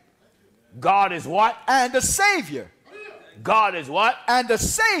Savior. God is what? And a Savior. God is what? And a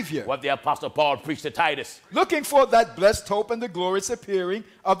Savior. What the Apostle Paul preached to Titus. Looking for that blessed hope and the glorious appearing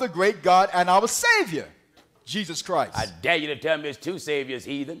of the great God and our Savior, Jesus Christ. I dare you to tell me it's two Saviors,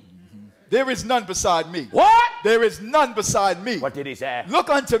 heathen. There is none beside me. What? There is none beside me. What did he say?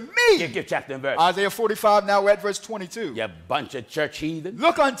 Look unto me. Give chapter and verse. Isaiah 45, now we're at verse 22. You bunch of church heathen.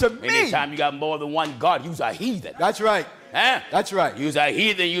 Look unto me. Anytime you got more than one God, you's a heathen. That's right. Huh? That's right. You's a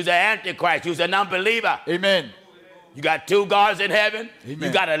heathen, you's an antichrist, you's an unbeliever. Amen. You got two gods in heaven. Amen.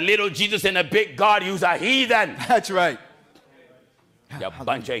 You got a little Jesus and a big God. You's a heathen. That's right. You're a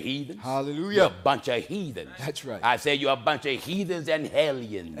bunch of heathens. Hallelujah. You're a bunch of heathens. That's right. I say you're a bunch of heathens and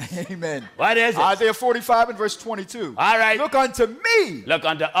hellions. Amen. What is it? Isaiah 45 and verse 22. All right. Look unto me. Look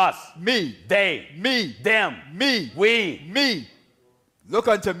unto us. Me. They. Me. Them. Me. We. Me. Look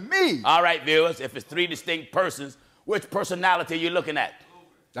unto me. All right, viewers. If it's three distinct persons, which personality are you looking at?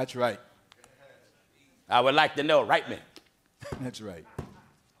 That's right. I would like to know. Right, man. That's right.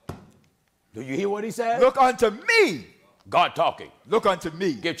 Do you hear what he said? Look unto me. God talking. Look unto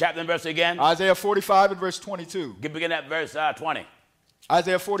me. Give chapter and verse again. Isaiah 45 and verse 22. Begin at verse 20.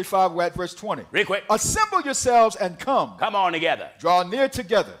 Isaiah 45, we're at verse 20. Real quick. Assemble yourselves and come. Come on together. Draw near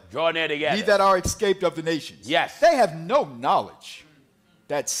together. Draw near together. Ye that are escaped of the nations. Yes. They have no knowledge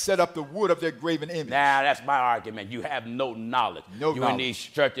that set up the wood of their graven image. Now, that's my argument. You have no knowledge. No you knowledge. in these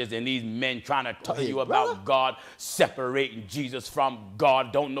churches and these men trying to tell ahead, you about brother. God, separating Jesus from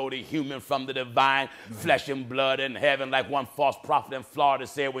God, don't know the human from the divine, flesh and blood in heaven, like one false prophet in Florida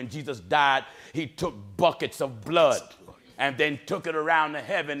said when Jesus died, he took buckets of blood and then took it around to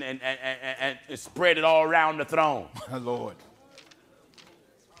heaven and spread it all around the throne. My Lord.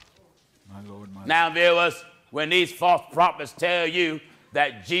 My Lord, my Now, viewers, when these false prophets tell you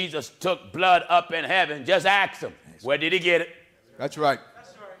that Jesus took blood up in heaven, just ask him, where did he get it? That's right.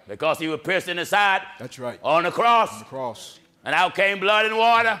 Because he was pierced in the side. That's right. On the cross. On the cross. And out came blood and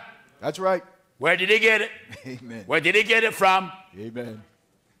water. That's right. Where did he get it? Amen. Where did he get it from? Amen.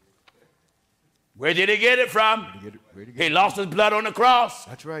 Where did he get it from? He lost his blood on the cross.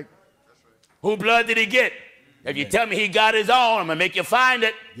 That's right. Whose blood did he get? If you tell me he got his own, I'm going to make you find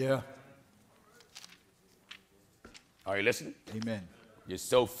it. Yeah. Are you listening? Amen. You're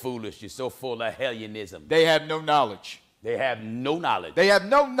so foolish. You're so full of helionism. They have no knowledge. They have no knowledge. They have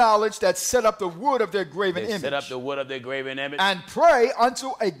no knowledge that set up the wood of their graven image. They set up the wood of their graven image. And pray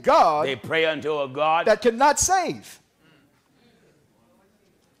unto a God. They pray unto a God that cannot save.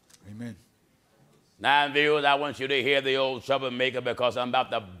 Amen. Now, viewers, I want you to hear the old troublemaker because I'm about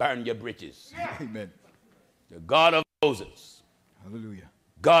to burn your britches. Amen. The God of Moses. Hallelujah.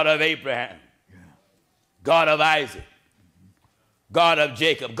 God of Abraham. Yeah. God of Isaac. God of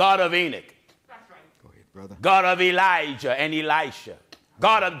Jacob. God of Enoch. Go ahead, brother. God of Elijah and Elisha.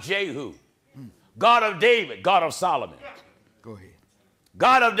 God of Jehu. God of David. God of Solomon. Go ahead.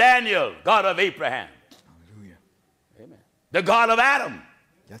 God of Daniel, God of Abraham. Hallelujah. Amen. The God of Adam.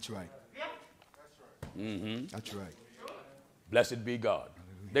 That's right. Mm-hmm. That's right. Blessed be God.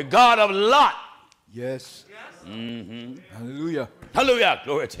 Hallelujah. The God of Lot. Yes. Mm-hmm. Hallelujah. Hallelujah.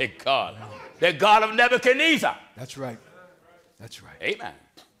 Glory to God. The God of Nebuchadnezzar. That's right. That's right. Amen.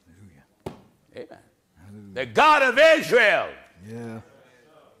 Hallelujah. Amen. Hallelujah. The God of Israel. Yeah.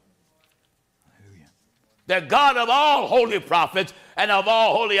 Hallelujah. The God of all holy prophets and of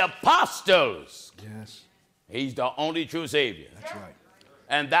all holy apostles. Yes. He's the only true Savior. That's right.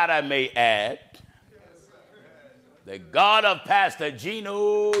 And that I may add, the God of Pastor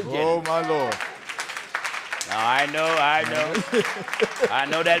Gino Jennings. Oh, my Lord. Now, I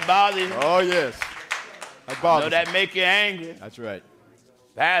know that bothers you. Oh, yes. That I bothers know that make you angry. That's right.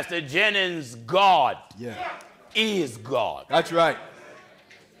 Pastor Jennings' God Yeah. is God. That's right.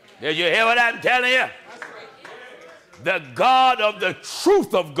 Did you hear what I'm telling you? The God of the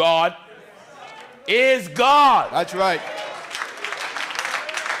truth of God is God. That's right.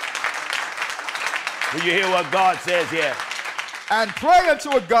 Do you hear what God says here? And pray unto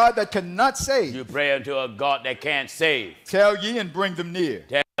a God that cannot save. You pray unto a God that can't save. Tell ye and bring them near.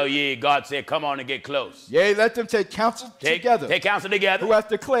 Tell ye, God said, come on and get close. Yea, let them take counsel together. Take counsel together. Who hath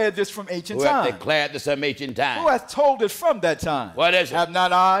declared this from ancient Who time? hath declared this from ancient time. Who hath told it from that time? What is it? Have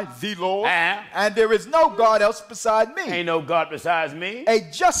not I, the Lord? Uh-huh. And there is no God else beside me. Ain't no God besides me. A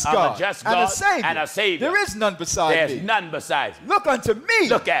just I'm God, a just and God a Savior. and a Savior. There is none beside There's me. none besides me. Look unto me.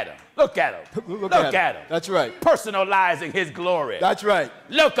 Look at him. Look at him. Look at him. That's right. Personalizing his glory. That's right.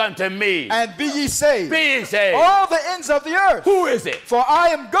 Look unto me. And be ye saved. Be ye saved. All the ends of the earth. Who is it? For I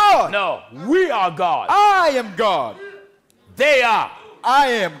am God. No, we are God. I am God. They are. I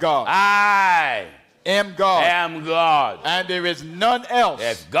am God. I am God. am God. And there is none else.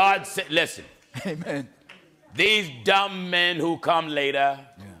 If God said, listen. Amen. These dumb men who come later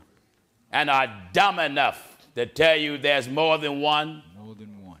and are dumb enough to tell you there's more than one. More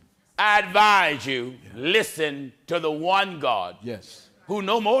than one. I advise you, listen to the one God. Yes. Who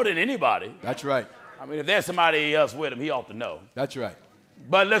know more than anybody. That's right. I mean, if there's somebody else with him, he ought to know. That's right.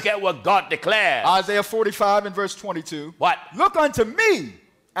 But look at what God declared. Isaiah 45 and verse 22. What? Look unto me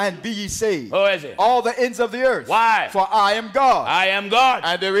and be ye saved. Who is it? All the ends of the earth. Why? For I am God. I am God.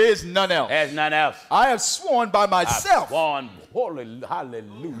 And there is none else. There's none else. I have sworn by myself. I've sworn, holy,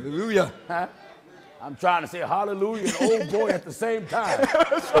 hallelujah. Hallelujah. Huh? I'm trying to say hallelujah and oh boy at the same time.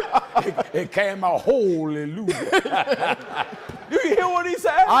 It came out hallelujah. Do you hear what he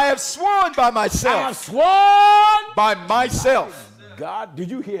said? I have sworn by myself. I have sworn by myself. God,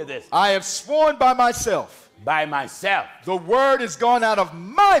 did you hear this? I have sworn by myself. By myself. The word is gone out of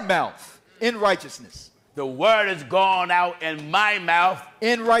my mouth in righteousness. The word is gone out in my mouth.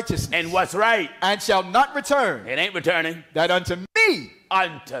 In righteousness. And what's right. And shall not return. It ain't returning. That unto me.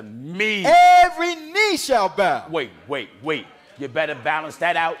 Unto me. Every knee shall bow. Wait. You better balance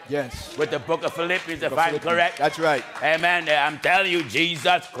that out. Yes. With the book of Philippians, if I'm correct. That's right. Amen. I'm telling you,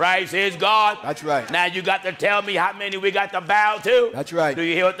 Jesus Christ is God. That's right. Now you got to tell me how many we got to bow to. That's right. Do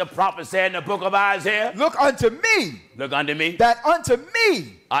you hear what the prophet said in the book of Isaiah? Look unto me. Look unto me. That unto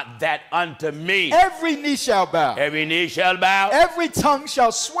me. That unto me. Every knee shall bow. Every knee shall bow. Every tongue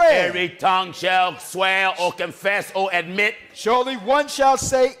shall swear. Every tongue shall swear or confess or admit. Surely one shall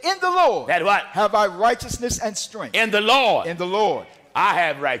say, in the Lord. That what? Have I righteousness and strength. In the Lord. In the Lord. I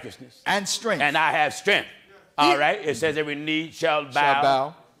have righteousness. And strength. And I have strength. All right? It says every knee shall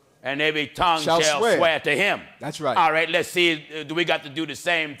bow. And every tongue shall swear to him. That's right. All right, let's see. Do we got to do the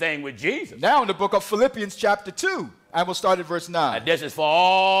same thing with Jesus? Now in the book of Philippians chapter 2. And we'll start at verse 9. Now, this is for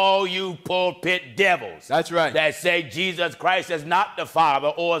all you pulpit devils. That's right. That say Jesus Christ is not the Father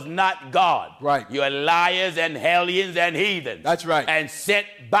or is not God. Right. You're liars and hellions and heathens. That's right. And sent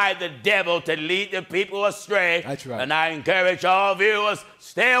by the devil to lead the people astray. That's right. And I encourage all viewers,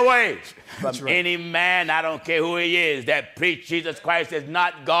 stay away from right. any man, I don't care who he is, that preach Jesus Christ is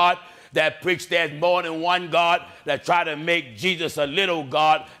not God, that preach there's more than one God, that try to make Jesus a little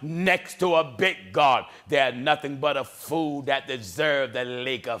God next to a big God. They're nothing but a fool that deserve the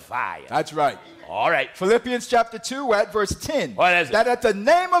lake of fire. That's right. All right. Philippians chapter 2 at verse 10. What is it? That at the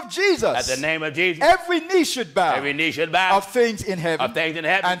name of Jesus. At the name of Jesus. Every knee should bow. Every knee should bow. Of things in heaven. Of things in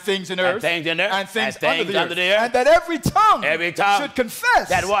heaven. And things in earth. And things in earth. And things, under the earth. And that every tongue. Should confess.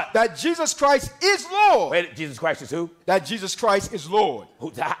 That what? That Jesus Christ is Lord. Wait, Jesus Christ is who? That Jesus Christ is Lord.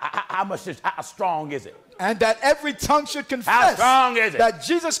 How strong is it? And that every tongue should confess. How strong is it? That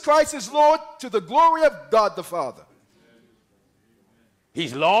Jesus Christ is Lord to the glory of God the Father.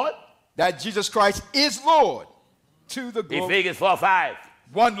 He's Lord? That Jesus Christ is Lord to the glory. Ephesians 4:5.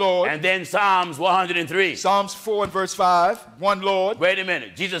 One Lord. And then Psalms 103. Psalms 4 and verse 5. One Lord. Wait a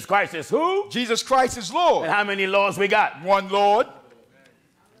minute. Jesus Christ is who? Jesus Christ is Lord. And how many laws we got? One Lord.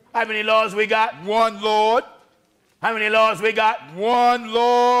 How many laws we got? One Lord. How many laws we got? One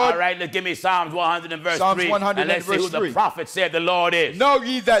Lord. All right, let's give me Psalms 100 and verse Psalms 3. 100 and let's and see verse who 3. the prophet said the Lord is. Know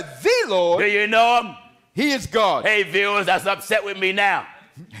ye that the Lord, Do you know him? he is God. Hey, viewers, that's upset with me now.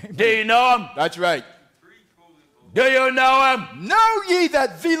 Do you know him? That's right. Do you know him? Know ye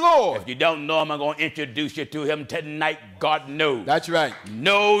that the Lord. If you don't know him, I'm going to introduce you to him tonight. God knows. That's right.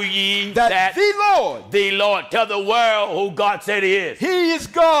 Know ye That the Lord. The Lord. Tell the world who God said he is. He is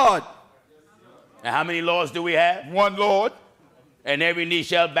God. And how many laws do we have? One Lord. And every knee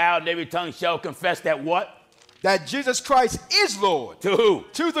shall bow and every tongue shall confess that what? That Jesus Christ is Lord. To who?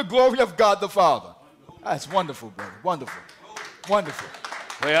 To the glory of God the Father. That's wonderful, brother. Wonderful. Wonderful.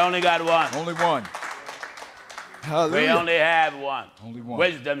 We only got one. Only one. Hallelujah. We only have one. Only one.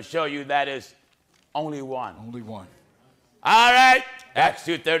 Wisdom show you that is only one. Only one. All right. Acts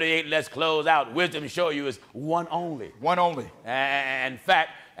 2:38, let's close out. Wisdom show you is one only. One only. And in fact,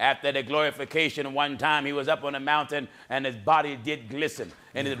 after the glorification, one time he was up on a mountain and his body did glisten.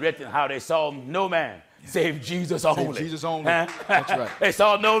 And it's written how they saw no man save Jesus only. Save Jesus only. That's right. They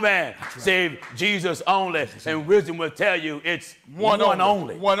saw no man save Jesus only. And wisdom will tell you it's one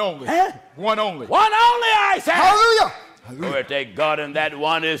only. One only. Huh? One only. One only, I say. Hallelujah. Glory to God, and that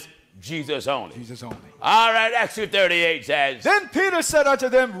one is Jesus only. Jesus only. All right, Acts 2:38 says. Then Peter said unto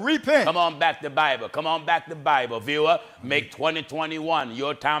them, repent. Come on back to Bible. Come on back to Bible, viewer. Make 2021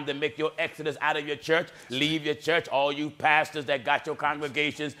 your time to make your exodus out of your church. Leave your church. All you pastors that got your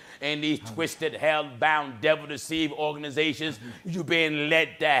congregations in these twisted, hell-bound, devil-deceived organizations, you being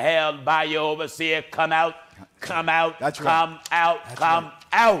led to hell by your overseer. Come out. Come out. That's right. Come out. That's come right.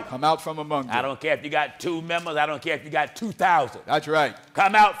 out. Come out from among them. I don't care if you got 2 members. I don't care if you got 2,000. That's right.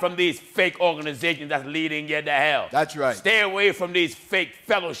 Come out from these fake organizations that's leading you to hell. That's right. Stay away from these fake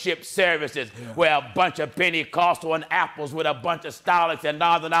fellowship services where a bunch of Pentecostal and apples with a bunch of Stolics and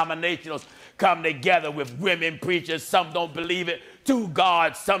non-denominationals come together with women preachers. Some don't believe it. 2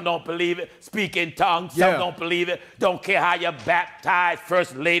 gods, some don't believe it. Speak in tongues, some don't believe it. Don't care how you're baptized.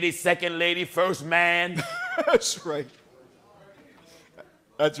 First lady, second lady, first man. That's right.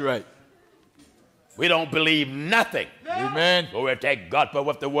 That's right. We don't believe nothing. Amen. Glory to God, but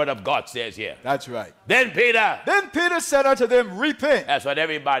what the word of God says here. That's right. Then Peter said unto them, repent. That's what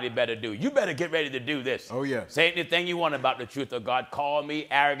everybody better do. You better get ready to do this. Oh, yeah. Say anything you want about the truth of God. Call me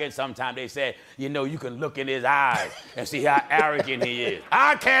arrogant. Sometimes they say, you know, you can look in his eyes and see how arrogant he is.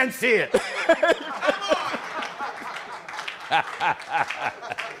 I can't see it.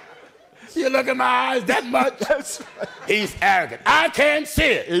 You look in my eyes that much? That's right. He's arrogant. I can't see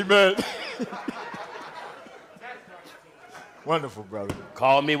it. Amen. Wonderful, brother.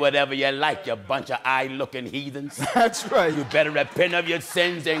 Call me whatever you like, you bunch of eye-looking heathens. That's right. You better repent of your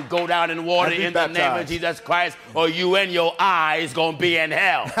sins and go down in water in the name of Jesus Christ, or you and your eyes going to be in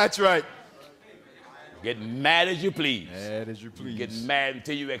hell. That's right. Get mad as you please. Mad as you please. Get mad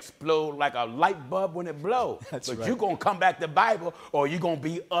until you explode like a light bulb when it blows. That's but right. you're going to come back to Bible, or you're going to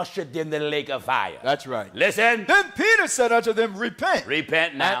be ushered in the lake of fire. That's right. Listen. Then Peter said unto them, repent.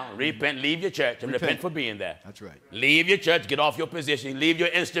 Repent now. Repent. Leave your church and repent for being there. That's right. Leave your church. Get off your position. Leave your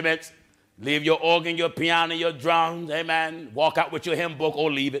instruments. Leave your organ, your piano, your drums. Amen. Walk out with your hymn book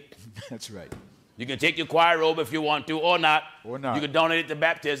or leave it. That's right. You can take your choir robe if you want to or not. Or not. You can donate it to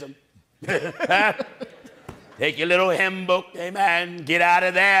baptism. Take your little hymn book, amen. Get out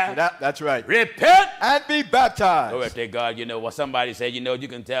of there. That's right. Repent. And be baptized. Glory to God. You know, what somebody said, you know, you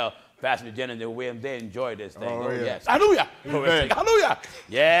can tell Pastor Jennings and William, they enjoy this thing. Oh, yeah. Yes. Hallelujah. Glory to God. Hallelujah.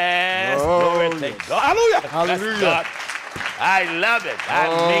 Yes. Oh, Glory to God. Hallelujah. Hallelujah. God. I love it.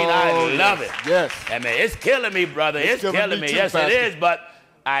 I love it. Yes. I mean, it's killing me, brother. It's killing me. Too, yes, Pastor. it is, but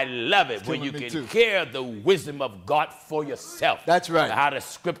I love it when you can too. hear the wisdom of God for yourself. That's right. How the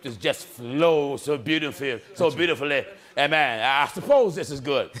scriptures just flow so beautifully, beautifully. Amen. I suppose this is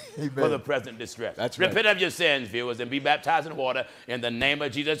good for the present distress. That's right. Repent of your sins, viewers, and be baptized in water in the name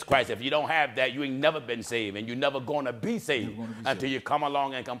of Jesus Christ. If you don't have that, you ain't never been saved, and you're never going to be saved until you come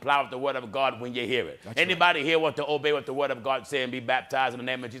along and comply with the word of God when you hear it. That's Anybody here want to obey what the word of God says and be baptized in the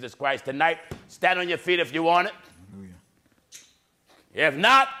name of Jesus Christ tonight? Stand on your feet if you want it. Hallelujah. If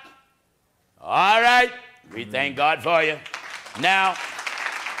not, all right, we thank God for you. Now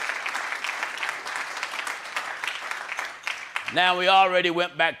we already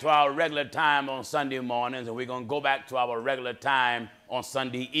went back to our regular time on Sunday mornings, and we're going to go back to our regular time on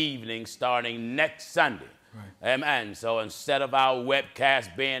Sunday evening starting next Sunday. Right. Amen. So instead of our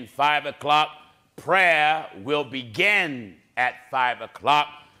webcast being 5 o'clock, prayer will begin at 5 o'clock.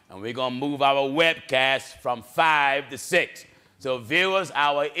 And we're going to move our webcast from 5 to 6. So viewers,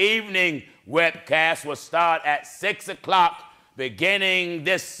 our evening webcast will start at 6 o'clock beginning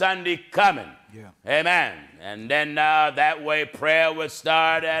this Sunday coming. Yeah. Amen. And then that way prayer will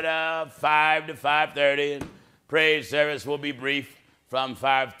start at 5 to 5:30. And praise service will be brief from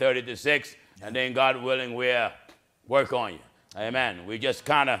 5:30 to 6. And then God willing, we'll work on you. Amen. We just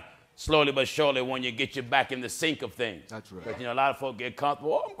kind of slowly but surely when you get you back in the sync of things. That's right. But you know, a lot of folk get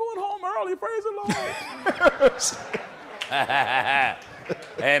comfortable. Oh, I'm going home early. Praise the Lord.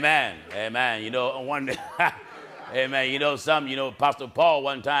 Amen. Amen. You know, one day, amen. You know something, you know, Apostle Paul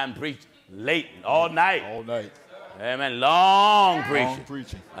one time preached late, all night. All night. Amen. Long preaching. Long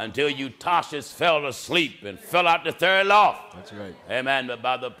preaching. Until Eutychus fell asleep and fell out the third loft. That's right. Amen. But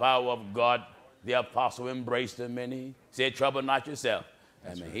by the power of God, the apostle embraced him and he said, trouble not yourself.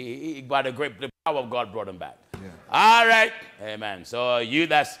 Amen. Right. He by the power of God brought him back. Yeah. All right. Amen. So you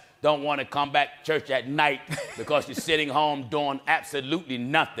that's don't want to come back to church at night because you're sitting home doing absolutely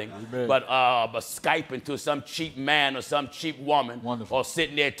nothing but Skyping to some cheap man or some cheap woman. Wonderful. Or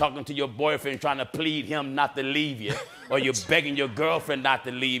sitting there talking to your boyfriend trying to plead him not to leave you, or you're begging your girlfriend not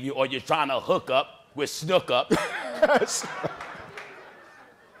to leave you, or you're trying to hook up with Snook Up.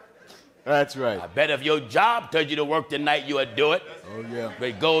 That's right. I bet if your job told you to work tonight, you would do it. Oh, yeah. But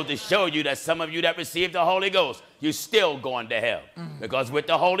it goes to show you that some of you that received the Holy Ghost, you're still going to hell. Because with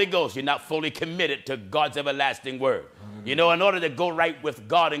the Holy Ghost, you're not fully committed to God's everlasting word. You know, in order to go right with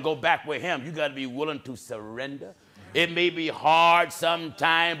God and go back with him, you got to be willing to surrender. It may be hard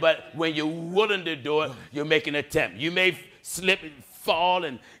sometime, but when you're willing to do it, you make an attempt. You may slip and fall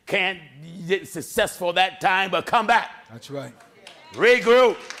and can't get successful that time, but come back. That's right.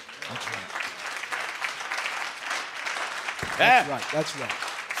 Regroup. That's right. Yeah. That's right. That's right.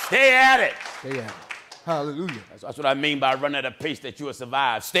 Stay at it. Stay at it. Hallelujah. That's what I mean by running at a pace that you will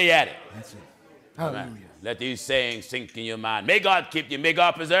survive. Stay at it. That's it. Hallelujah. Amen. Let these sayings sink in your mind. May God keep you. May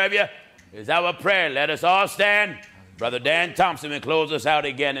God preserve you. Is our prayer. Let us all stand. Brother Dan Thompson will close us out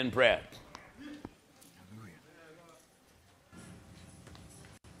again in prayer.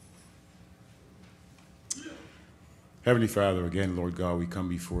 Heavenly Father, again, Lord God, we come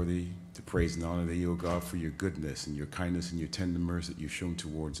before thee to praise and honor thee, O God, for your goodness and your kindness and your tender mercy that you've shown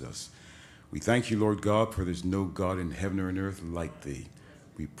towards us. We thank you, Lord God, for there's no God in heaven or in earth like thee.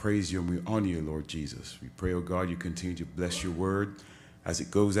 We praise you and we honor you, Lord Jesus. We pray, O God, you continue to bless your word as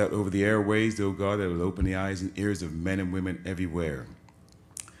it goes out over the airways, O God, that will open the eyes and ears of men and women everywhere.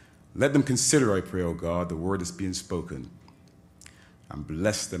 Let them consider, I pray, O God, the word that's being spoken. And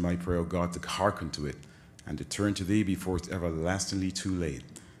bless them, I pray, O God, to hearken to it and to turn to thee before it's everlastingly too late.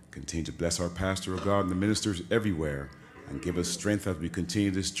 Continue to bless our pastor, O God, and the ministers everywhere, and give us strength as we continue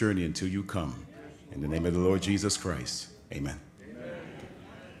this journey until you come. In the name of the Lord Jesus Christ, amen.